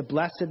that the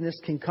blessedness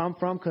can come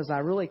from? Because I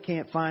really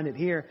can't find it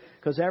here,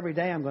 because every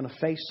day I'm going to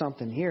face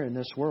something here in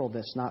this world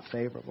that's not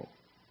favorable.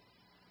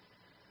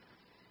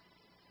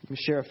 Let me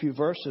share a few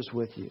verses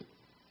with you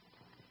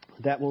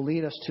that will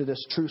lead us to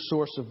this true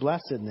source of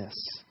blessedness,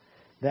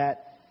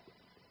 that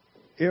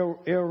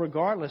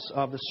irregardless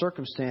of the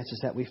circumstances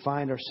that we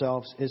find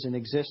ourselves is in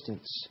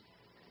existence.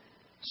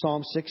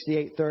 Psalm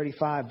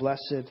 68:35,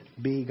 blessed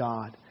be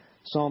God.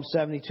 Psalm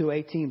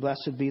 72:18,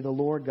 blessed be the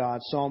Lord God.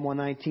 Psalm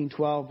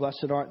 119:12,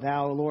 blessed art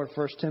thou, O Lord.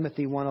 1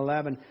 Timothy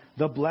 1:11,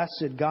 the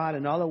blessed God.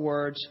 In other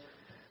words,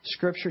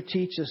 Scripture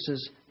teaches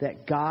us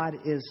that God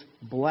is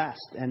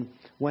blessed. And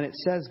when it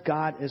says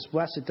God is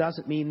blessed, it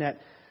doesn't mean that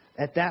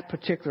at that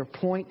particular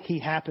point He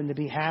happened to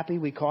be happy.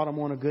 We caught Him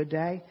on a good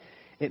day.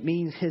 It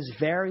means His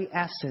very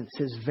essence,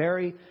 His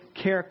very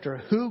character,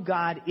 who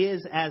God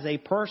is as a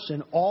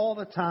person all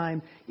the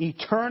time,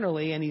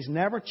 eternally, and He's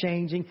never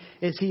changing,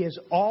 is He is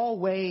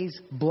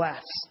always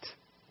blessed.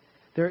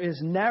 There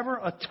is never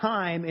a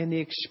time in the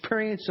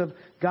experience of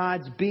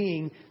God's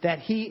being that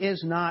He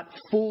is not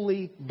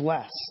fully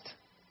blessed.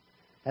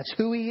 That's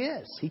who He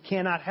is. He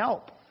cannot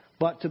help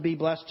but to be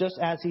blessed, just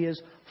as He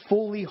is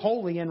fully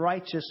holy and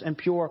righteous and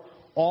pure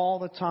all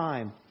the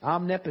time.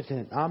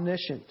 Omnipotent,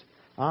 omniscient,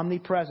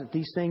 omnipresent.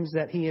 These things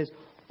that He is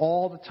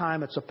all the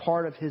time. It's a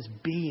part of His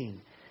being.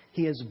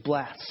 He is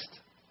blessed.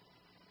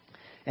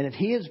 And if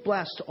He is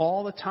blessed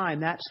all the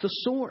time, that's the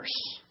source.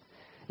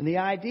 And the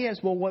idea is,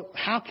 well,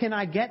 how can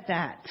I get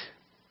that?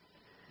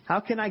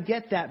 How can I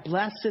get that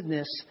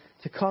blessedness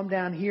to come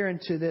down here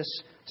into this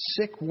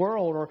sick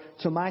world or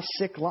to my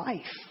sick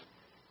life?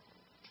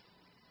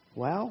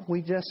 Well,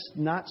 we just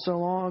not so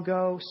long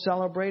ago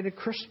celebrated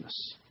Christmas.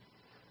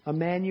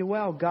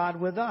 Emmanuel,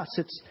 God with us.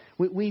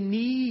 We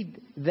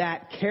need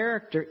that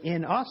character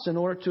in us in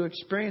order to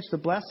experience the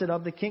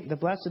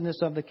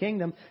blessedness of the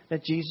kingdom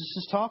that Jesus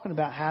is talking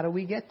about. How do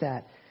we get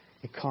that?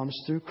 It comes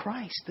through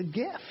Christ, the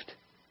gift.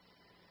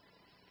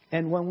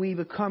 And when we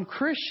become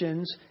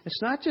Christians,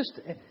 it's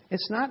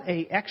not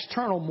a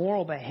external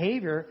moral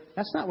behavior.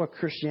 That's not what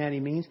Christianity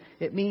means.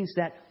 It means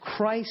that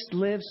Christ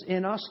lives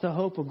in us, the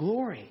hope of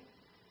glory.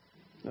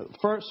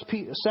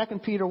 2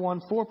 Peter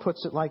 1:4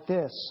 puts it like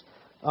this.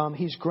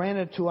 He's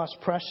granted to us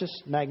precious,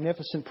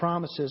 magnificent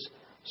promises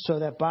so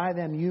that by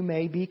them you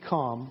may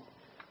become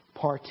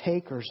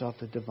partakers of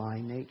the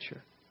divine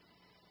nature.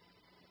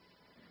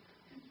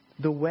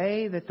 The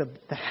way that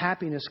the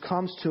happiness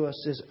comes to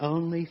us is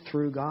only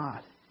through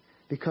God.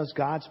 Because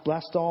God's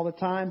blessed all the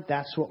time,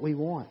 that's what we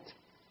want.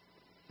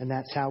 And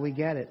that's how we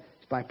get it.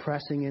 It's by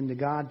pressing into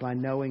God, by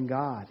knowing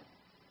God.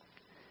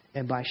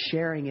 And by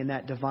sharing in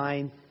that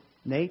divine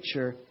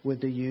nature with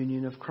the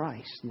union of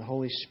Christ and the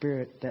Holy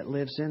Spirit that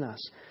lives in us.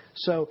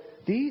 So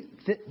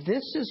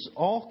this is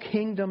all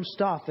kingdom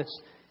stuff.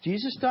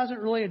 Jesus doesn't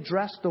really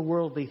address the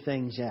worldly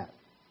things yet,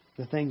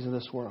 the things of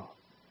this world,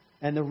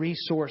 and the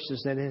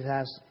resources that it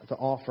has to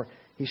offer.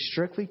 He's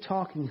strictly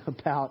talking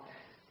about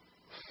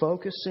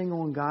focusing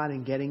on God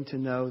and getting to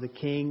know the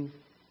King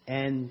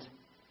and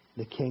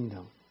the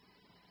kingdom.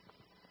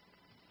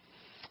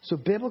 So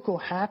biblical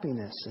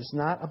happiness is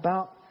not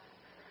about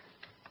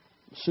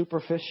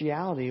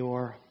superficiality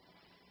or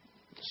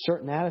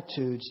certain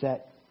attitudes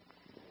that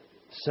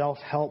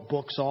self-help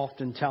books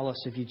often tell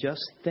us. If you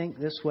just think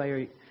this way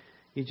or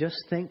you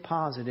just think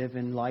positive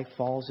and life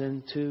falls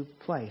into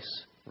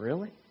place.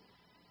 Really?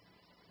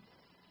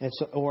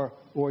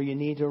 Or you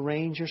need to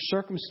arrange your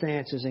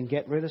circumstances and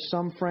get rid of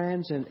some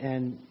friends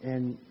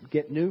and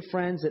get new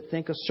friends that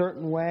think a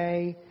certain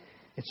way.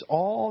 It's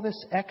all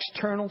this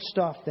external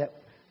stuff that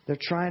they're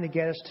trying to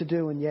get us to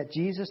do, and yet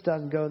Jesus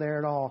doesn't go there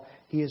at all.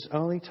 He is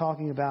only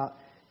talking about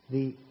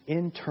the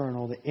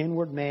internal, the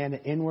inward man,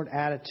 the inward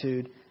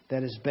attitude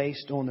that is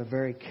based on the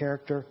very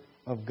character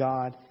of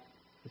God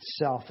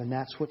itself. And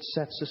that's what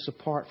sets us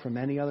apart from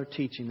any other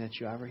teaching that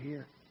you ever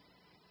hear.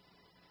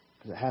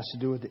 Because it has to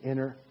do with the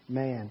inner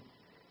man.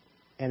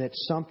 And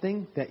it's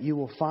something that you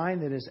will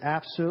find that is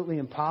absolutely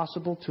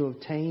impossible to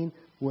obtain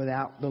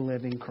without the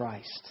living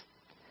Christ.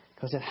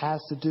 Because it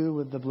has to do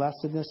with the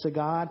blessedness of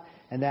God,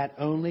 and that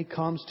only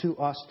comes to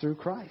us through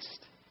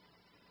Christ.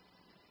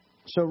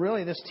 So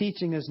really this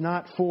teaching is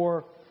not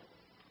will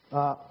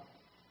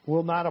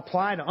not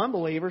apply to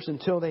unbelievers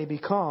until they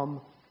become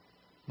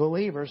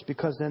believers,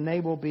 because then they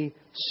will be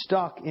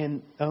stuck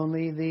in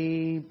only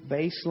the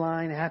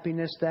baseline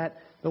happiness that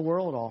the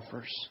world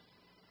offers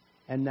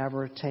and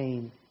never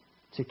attain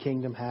to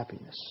kingdom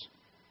happiness.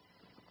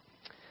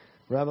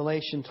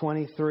 Revelation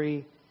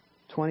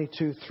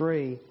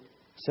 22:3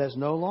 says,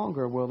 no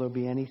longer will there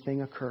be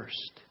anything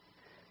accursed.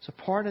 So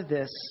part of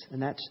this,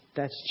 and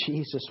that's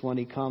Jesus when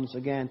He comes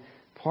again,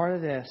 part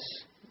of this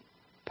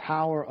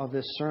power of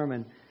this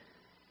sermon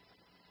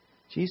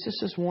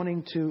Jesus is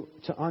wanting to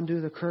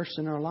undo the curse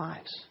in our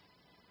lives.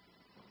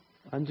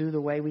 Undo the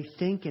way we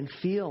think and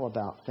feel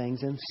about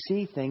things and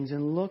see things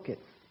and look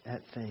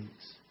at things.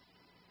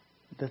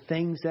 The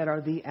things that are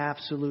the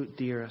absolute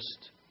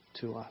dearest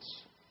to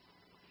us.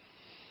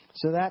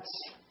 So that's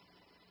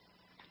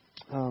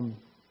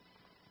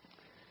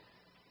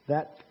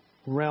that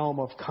realm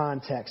of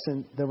context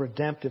and the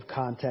redemptive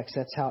context.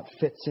 That's how it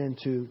fits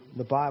into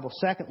the Bible.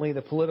 Secondly,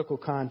 the political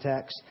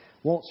context.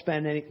 Won't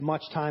spend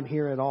much time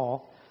here at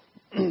all.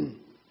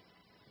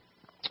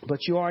 But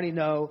you already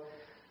know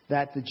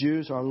that the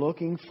Jews are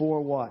looking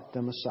for what?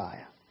 The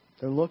Messiah.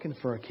 They're looking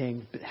for a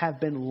king, have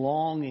been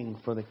longing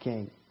for the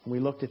king. We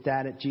looked at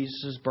that at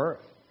Jesus' birth.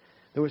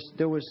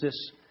 There was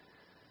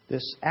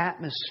this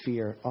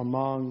atmosphere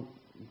among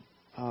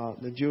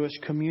the Jewish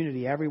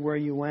community everywhere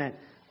you went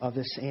of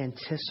this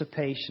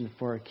anticipation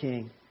for a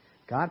king.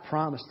 God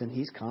promised him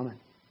He's coming.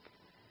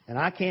 And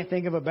I can't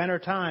think of a better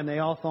time. They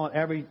all thought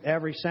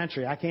every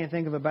century. I can't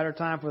think of a better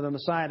time for the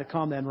Messiah to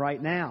come than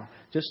right now.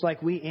 Just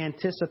like we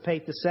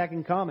anticipate the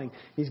second coming.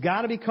 He's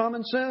got to be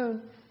coming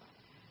soon.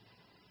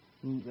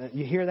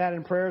 You hear that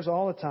in prayers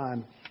all the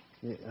time.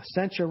 A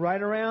century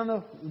right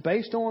around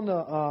based on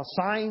the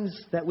signs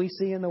that we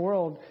see in the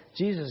world,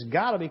 Jesus has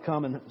got to be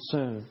coming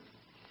soon.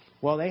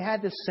 Well, they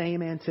had the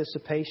same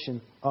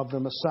anticipation of the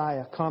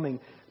Messiah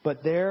coming,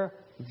 but their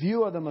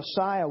view of the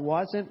Messiah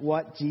wasn't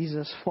what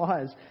Jesus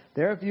was.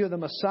 Their view of the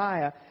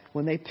Messiah,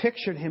 when they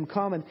pictured Him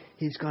coming,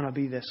 He's going to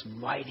be this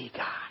mighty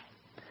guy.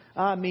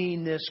 I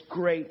mean, this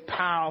great,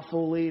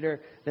 powerful leader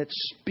that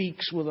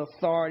speaks with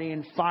authority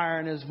and fire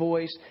in his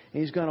voice.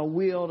 And he's going to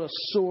wield a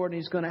sword. And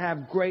he's going to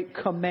have great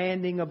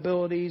commanding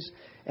abilities.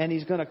 And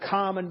he's going to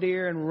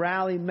commandeer and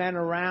rally men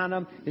around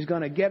him. He's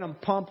going to get them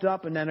pumped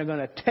up. And then they're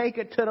going to take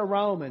it to the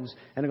Romans.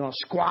 And they're going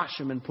to squash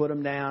them and put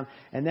them down.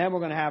 And then we're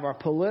going to have our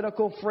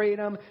political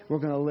freedom. We're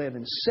going to live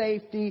in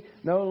safety.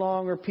 No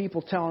longer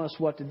people telling us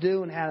what to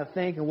do and how to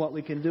think and what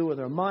we can do with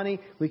our money.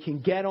 We can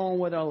get on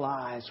with our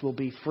lives. We'll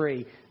be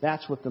free.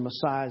 That's what the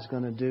Messiah is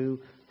going to do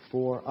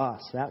for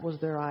us. That was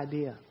their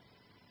idea.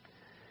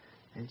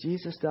 And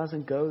Jesus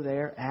doesn't go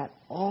there at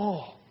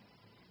all.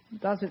 He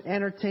doesn't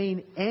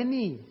entertain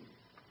any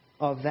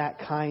of that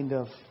kind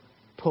of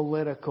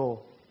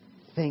political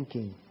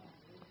thinking.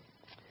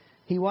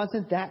 He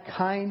wasn't that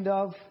kind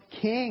of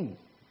king.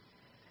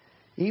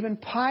 Even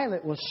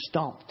Pilate was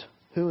stumped,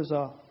 who was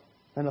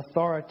an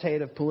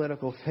authoritative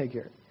political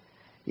figure.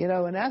 You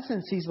know, in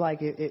essence, he's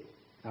like,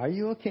 are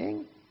you a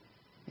king?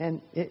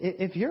 And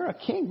if you're a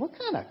king, what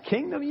kind of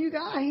kingdom you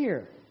got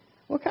here?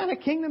 What kind of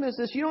kingdom is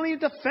this? You don't even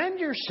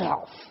defend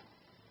yourself.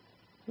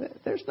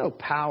 There's no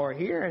power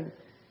here.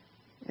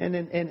 And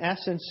in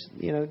essence,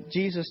 you know,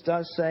 Jesus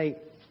does say,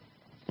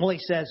 well, He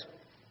says,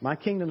 my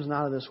kingdom's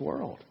not of this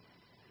world.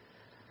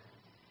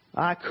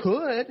 I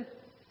could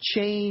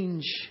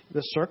change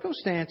the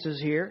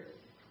circumstances here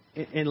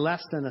in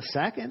less than a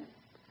second,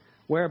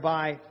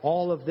 whereby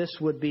all of this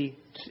would be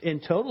in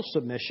total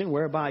submission,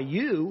 whereby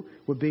you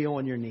would be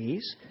on your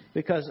knees,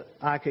 because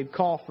I could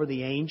call for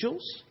the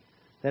angels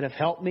that have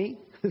helped me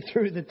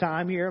through the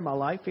time here in my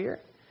life here.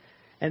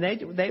 And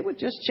they would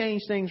just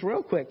change things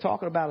real quick,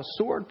 talking about a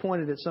sword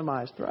pointed at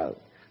somebody's throat.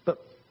 But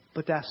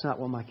that's not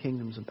what my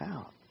kingdom's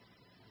about.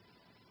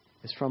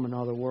 It's from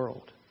another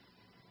world.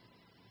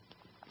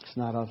 It's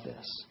not of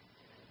this.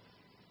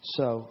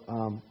 So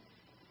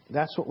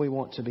that's what we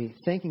want to be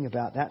thinking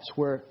about. That's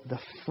where the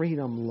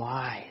freedom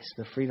lies.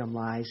 The freedom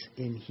lies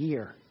in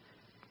here,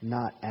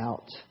 not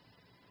out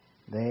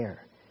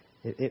there.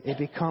 It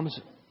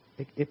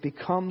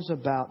becomes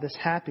about this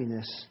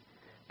happiness.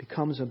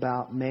 Becomes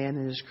about man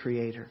and his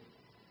Creator.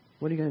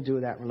 What are you going to do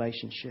with that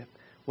relationship?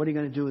 What are you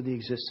going to do with the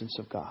existence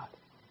of God?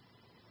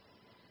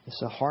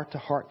 It's a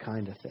heart-to-heart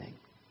kind of thing.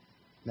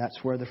 That's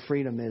where the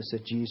freedom is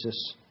that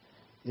Jesus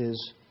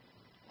is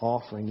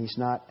offering. He's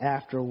not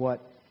after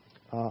what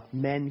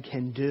men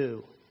can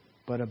do,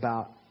 but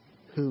about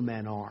who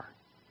men are.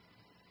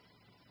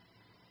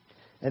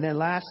 And then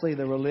lastly,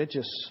 the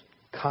religious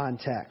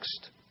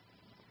context.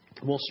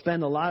 We'll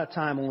spend a lot of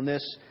time on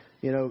this,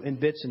 you know, in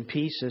bits and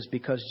pieces,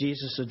 because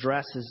Jesus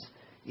addresses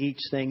each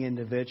thing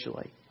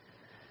individually.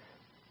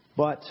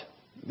 But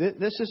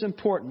this is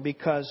important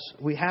because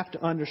we have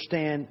to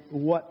understand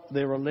what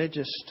the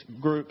religious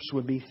groups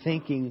would be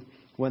thinking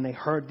when they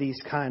heard these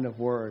kind of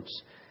words.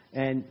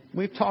 And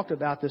we've talked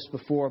about this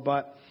before,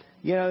 but,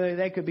 you know,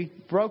 they could be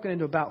broken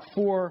into about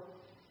 4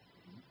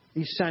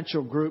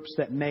 essential groups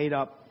that made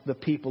up the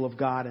people of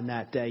God in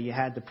that day. You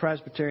had the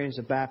Presbyterians,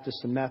 the Baptists,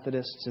 the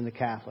Methodists, and the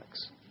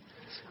Catholics.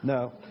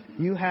 No.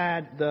 You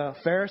had the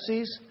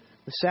Pharisees,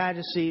 the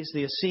Sadducees,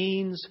 the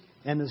Essenes,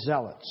 and the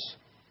Zealots.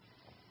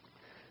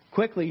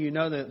 Quickly, you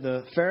know that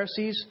the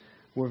Pharisees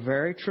were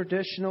very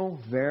traditional,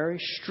 very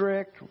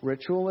strict,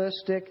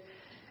 ritualistic,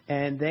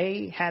 and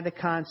they had the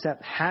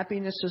concept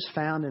happiness is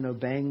found in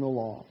obeying the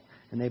law.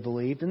 And they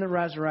believed in the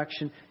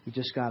resurrection. You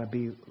just got to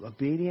be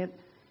obedient,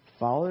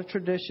 Follow the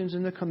traditions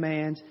and the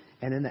commands.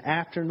 And in the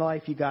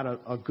afterlife, you got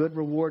a good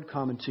reward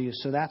coming to you.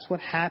 So that's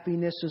what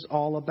happiness is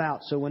all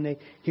about. So when they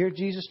hear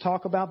Jesus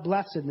talk about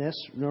blessedness,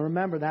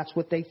 remember, that's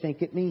what they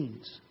think it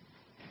means.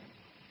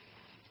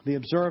 The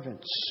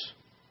observance.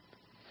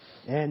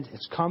 And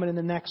it's coming in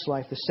the next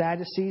life. The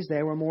Sadducees,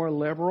 they were more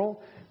liberal.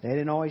 They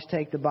didn't always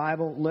take the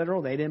Bible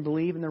literal. They didn't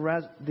believe in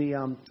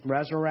the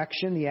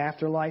resurrection, the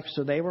afterlife.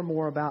 So they were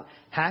more about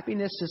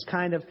happiness is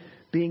kind of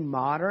being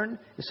modern.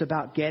 It's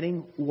about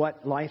getting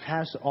what life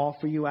has to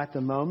offer you at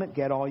the moment.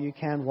 Get all you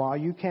can while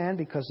you can,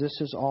 because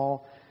this is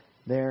all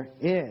there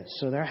is.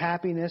 So their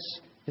happiness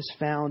is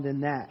found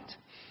in that.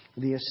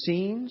 The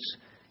Essenes,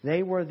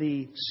 they were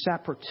the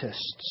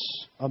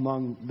separatists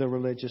among the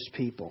religious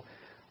people.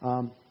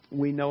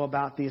 We know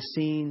about the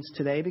Essenes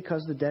today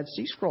because of the Dead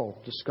Sea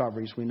Scroll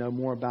discoveries. We know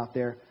more about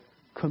their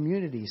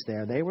communities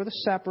there. They were the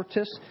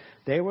separatists.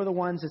 They were the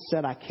ones that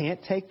said, I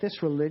can't take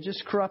this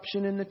religious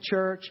corruption in the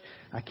church.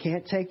 I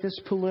can't take this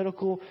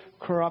political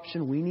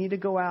corruption. We need to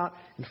go out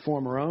and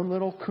form our own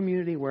little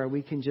community where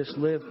we can just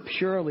live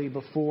purely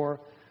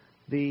before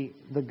the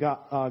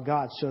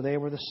God. So they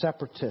were the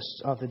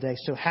separatists of the day.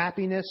 So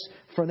happiness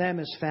for them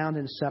is found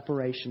in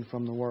separation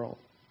from the world.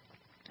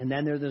 And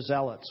then there are the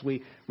zealots.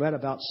 We read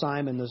about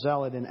Simon the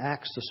Zealot in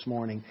Acts this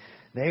morning.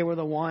 They were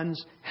the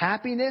ones,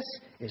 happiness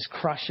is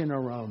crushing a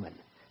Roman.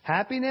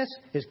 Happiness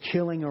is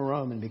killing a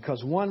Roman,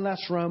 because one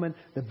less Roman,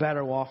 the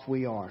better off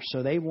we are.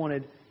 So they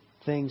wanted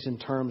things in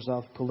terms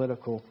of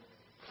political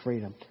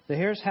freedom. So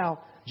here's how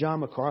John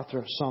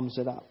MacArthur sums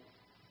it up.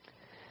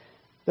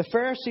 The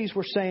Pharisees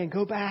were saying,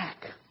 go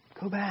back,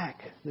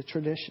 the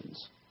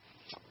traditions.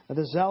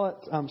 The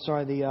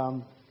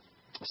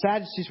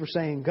Sadducees were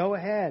saying, go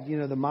ahead,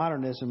 the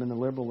modernism and the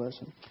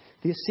liberalism.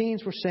 The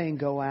Essenes were saying,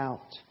 go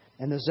out.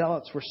 And the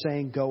Zealots were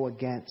saying, go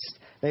against.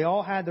 They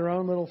all had their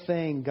own little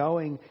thing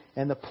going.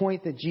 And the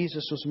point that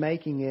Jesus was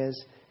making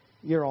is,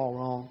 you're all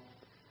wrong,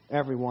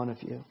 every one of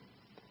you.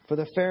 For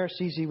the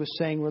Pharisees, he was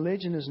saying,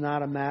 religion is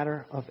not a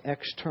matter of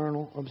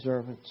external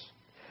observance.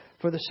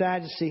 For the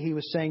Sadducee, he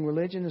was saying,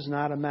 religion is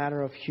not a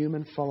matter of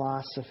human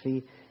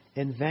philosophy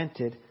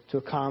invented to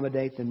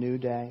accommodate the new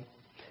day.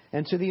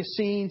 And to the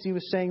Essenes, he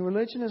was saying,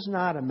 religion is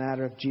not a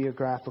matter of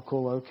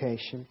geographical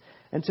location.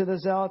 And to the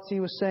Zealots, he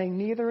was saying,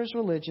 neither is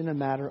religion a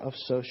matter of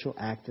social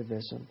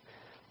activism.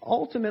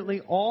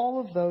 Ultimately, all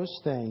of those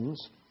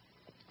things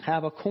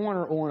have a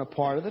corner on a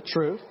part of the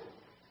truth.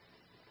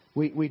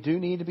 We do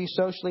need to be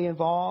socially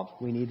involved.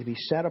 We need to be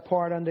set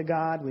apart unto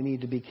God. We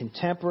need to be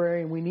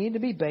contemporary. And we need to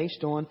be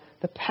based on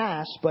the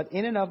past. But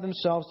in and of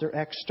themselves, they're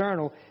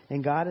external.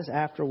 And God is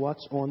after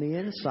what's on the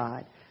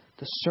inside.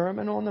 The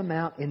Sermon on the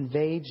Mount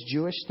invades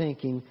Jewish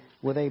thinking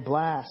with a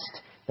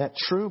blast that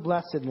true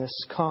blessedness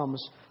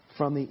comes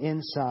from the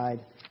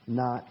inside,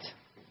 not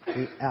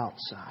the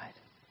outside.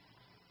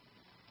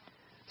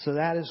 So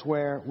that is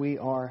where we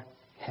are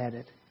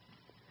headed.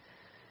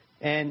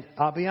 And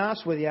I'll be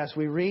honest with you, as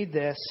we read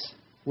this,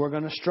 we're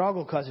going to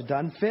struggle because it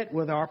doesn't fit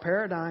with our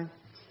paradigm.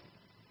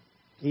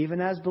 Even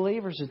as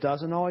believers, it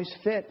doesn't always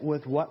fit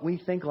with what we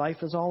think life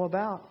is all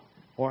about,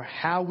 or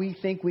how we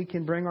think we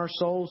can bring our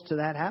souls to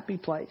that happy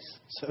place,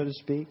 so to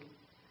speak.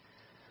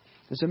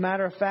 As a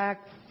matter of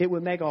fact, it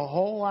would make a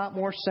whole lot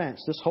more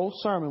sense. This whole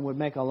sermon would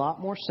make a lot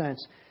more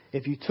sense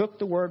if you took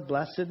the word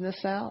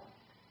blessedness out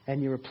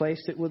and you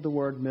replaced it with the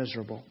word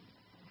miserable,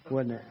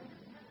 wouldn't it?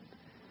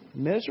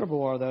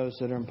 Miserable are those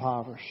that are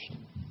impoverished.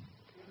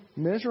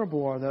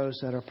 Miserable are those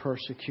that are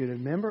persecuted.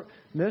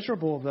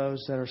 Miserable are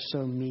those that are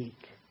so meek.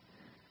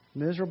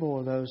 Miserable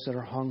are those that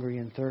are hungry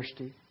and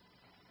thirsty.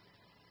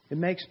 It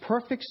makes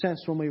perfect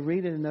sense when we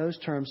read it in those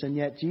terms, and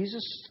yet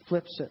Jesus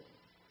flips it.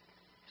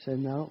 He said,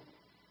 no,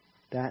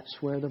 that's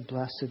where the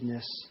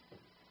blessedness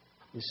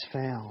is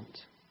found.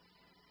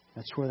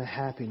 That's where the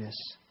happiness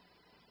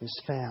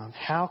is found.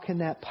 How can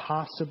that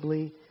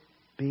possibly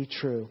be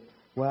true?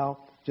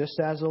 Well, just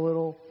as a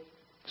little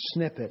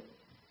snippet,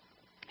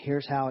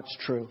 here's how it's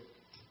true.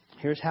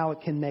 Here's how it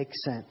can make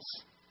sense.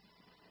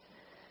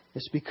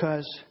 It's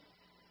because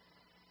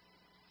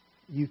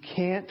you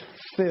can't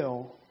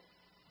fill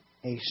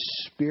a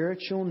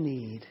spiritual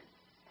need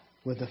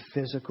with a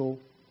physical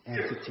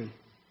entity.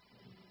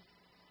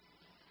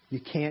 You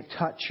can't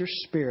touch your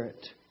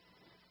spirit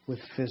with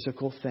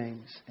physical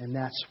things. And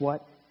that's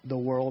what the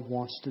world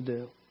wants to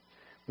do.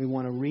 We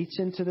want to reach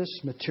into this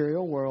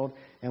material world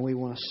and we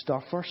want to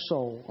stuff our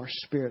soul, our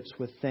spirits,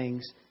 with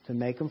things to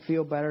make them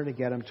feel better, to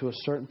get them to a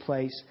certain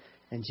place.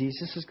 And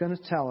Jesus is going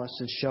to tell us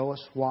and show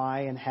us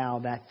why and how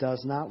that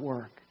does not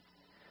work.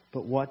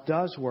 But what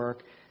does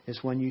work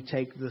is when you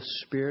take the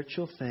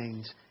spiritual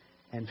things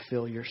and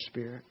fill your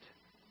spirit.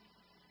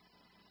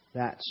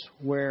 That's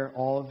where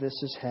all of this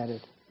is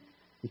headed.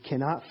 You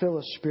cannot fill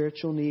a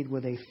spiritual need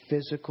with a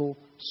physical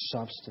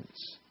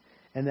substance.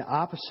 And the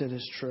opposite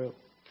is true.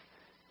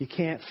 You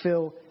can't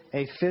fill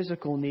a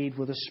physical need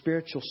with a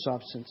spiritual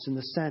substance, in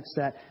the sense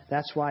that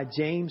that's why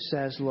James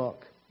says,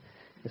 look,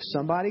 if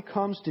somebody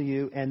comes to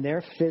you and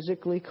they're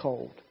physically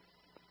cold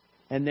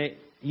and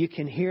you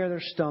can hear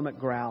their stomach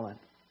growling,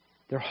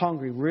 they're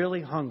hungry,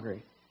 really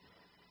hungry,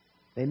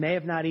 They may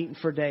have not eaten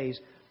for days.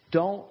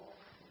 Don't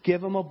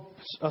give them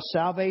a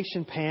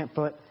salvation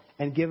pamphlet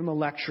and give them a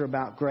lecture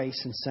about grace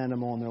and send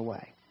them on their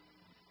way.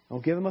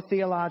 Don't give them a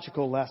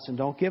theological lesson.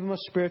 Don't give them a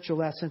spiritual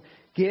lesson.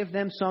 Give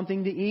them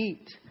something to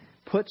eat.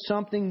 Put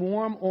something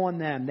warm on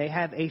them. They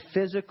have a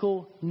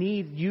physical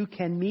need. You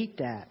can meet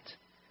that.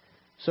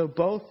 So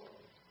both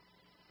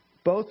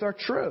are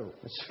true.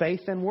 It's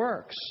faith and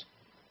works.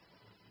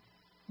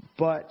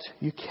 But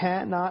you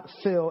cannot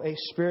fill a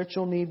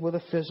spiritual need with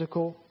a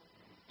physical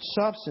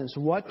substance.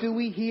 What do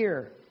we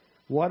hear?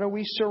 What are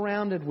we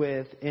surrounded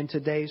with in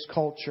today's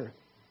culture?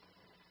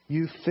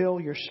 You fill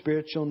your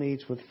spiritual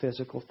needs with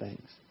physical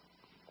things.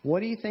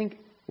 What do you think?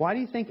 Why do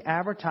you think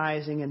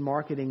advertising and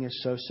marketing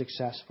is so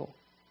successful?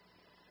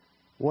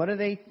 What do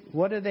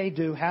they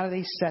do? How do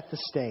they set the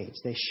stage?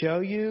 They show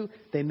you,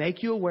 they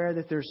make you aware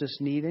that there's this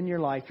need in your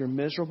life. You're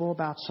miserable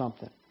about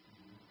something.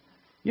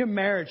 Your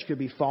marriage could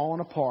be falling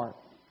apart.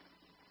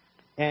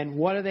 And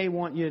what do they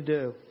want you to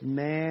do?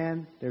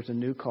 Man, there's a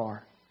new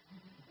car.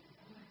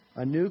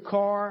 A new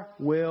car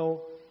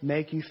will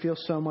make you feel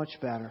so much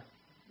better.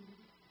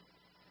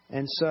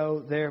 And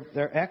so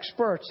they're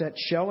experts at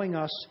showing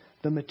us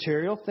the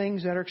material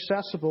things that are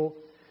accessible.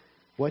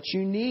 What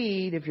you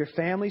need, if your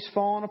family's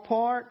falling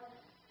apart,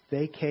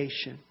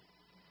 vacation.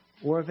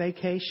 Or a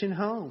vacation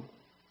home.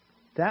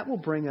 That will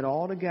bring it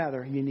all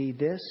together. You need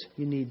this,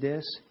 you need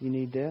this, you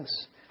need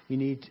this. You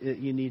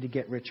need to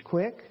get rich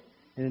quick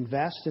and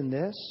invest in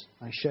this.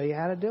 I show you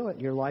how to do it.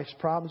 Your life's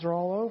problems are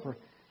all over.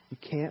 You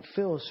can't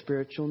fill a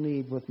spiritual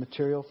need with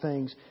material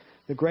things.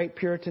 The great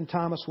Puritan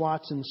Thomas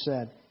Watson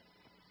said,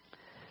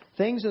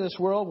 "Things of this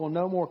world will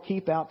no more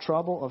keep out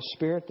trouble of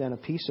spirit than a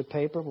piece of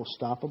paper will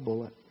stop a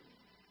bullet."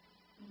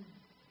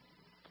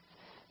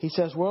 He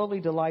says,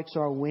 worldly delights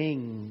are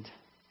winged.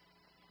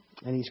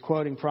 And he's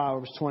quoting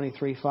Proverbs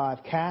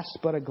 23:5. "Cast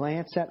but a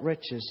glance at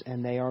riches,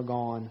 and they are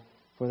gone.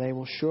 For they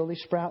will surely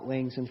sprout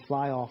wings and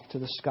fly off to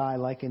the sky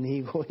like an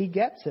eagle." He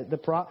gets it.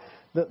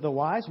 The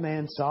wise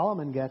man,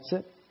 Solomon, gets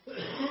it.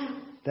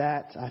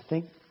 That,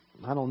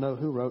 I don't know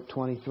who wrote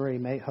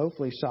 23.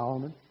 Hopefully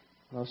Solomon.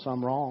 Unless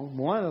I'm wrong.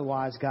 One of the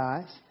wise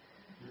guys.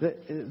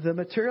 The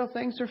material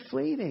things are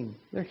fleeting.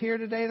 They're here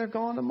today, they're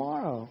gone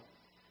tomorrow.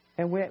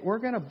 And we're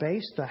going to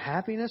base the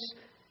happiness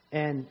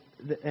and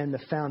the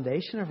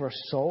foundation of our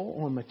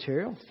soul on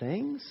material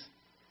things?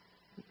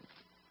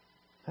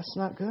 That's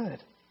not good.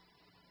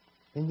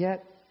 And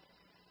yet,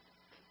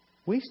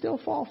 we still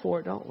fall for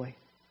it, don't we?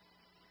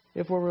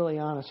 If we're really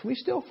honest. We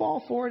still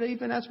fall for it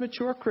even as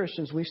mature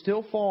Christians. We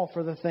still fall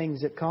for the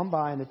things that come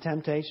by and the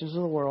temptations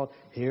of the world.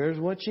 Here's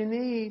what you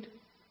need.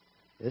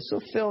 This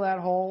will fill that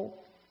hole.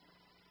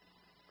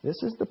 This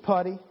is the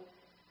putty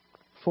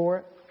for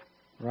it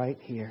right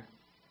here.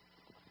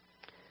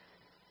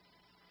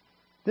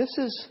 This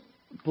is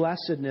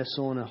blessedness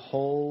on a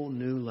whole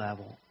new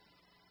level.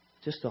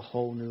 Just a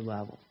whole new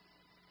level.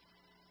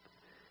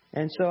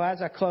 And so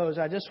as I close,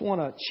 I just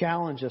want to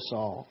challenge us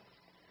all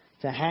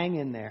to hang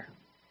in there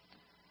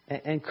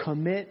and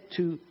commit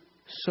to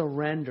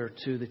surrender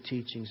to the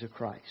teachings of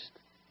Christ.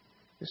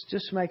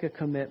 Just make a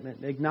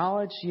commitment.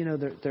 Acknowledge,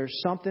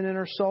 there's something in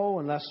our soul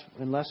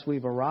unless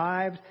we've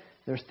arrived.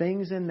 There's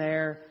things in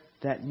there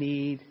that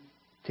need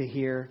to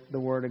hear the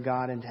Word of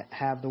God and to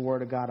have the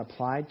Word of God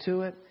applied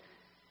to it.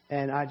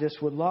 And I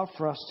just would love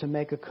for us to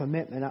make a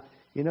commitment.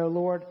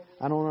 Lord,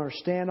 I don't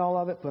understand all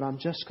of it, but I'm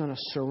just going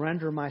to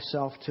surrender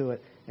myself to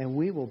it. And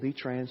we will be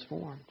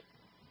transformed.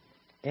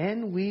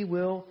 And we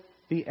will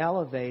be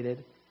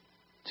elevated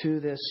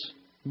to this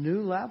new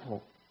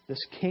level,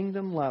 this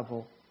kingdom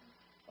level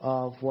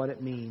of what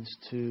it means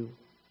to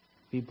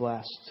be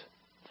blessed,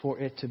 for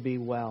it to be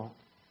well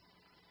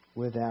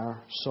with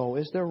our soul.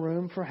 Is there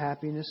room for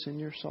happiness in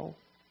your soul?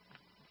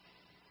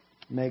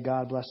 May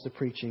God bless the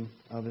preaching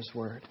of His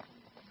Word.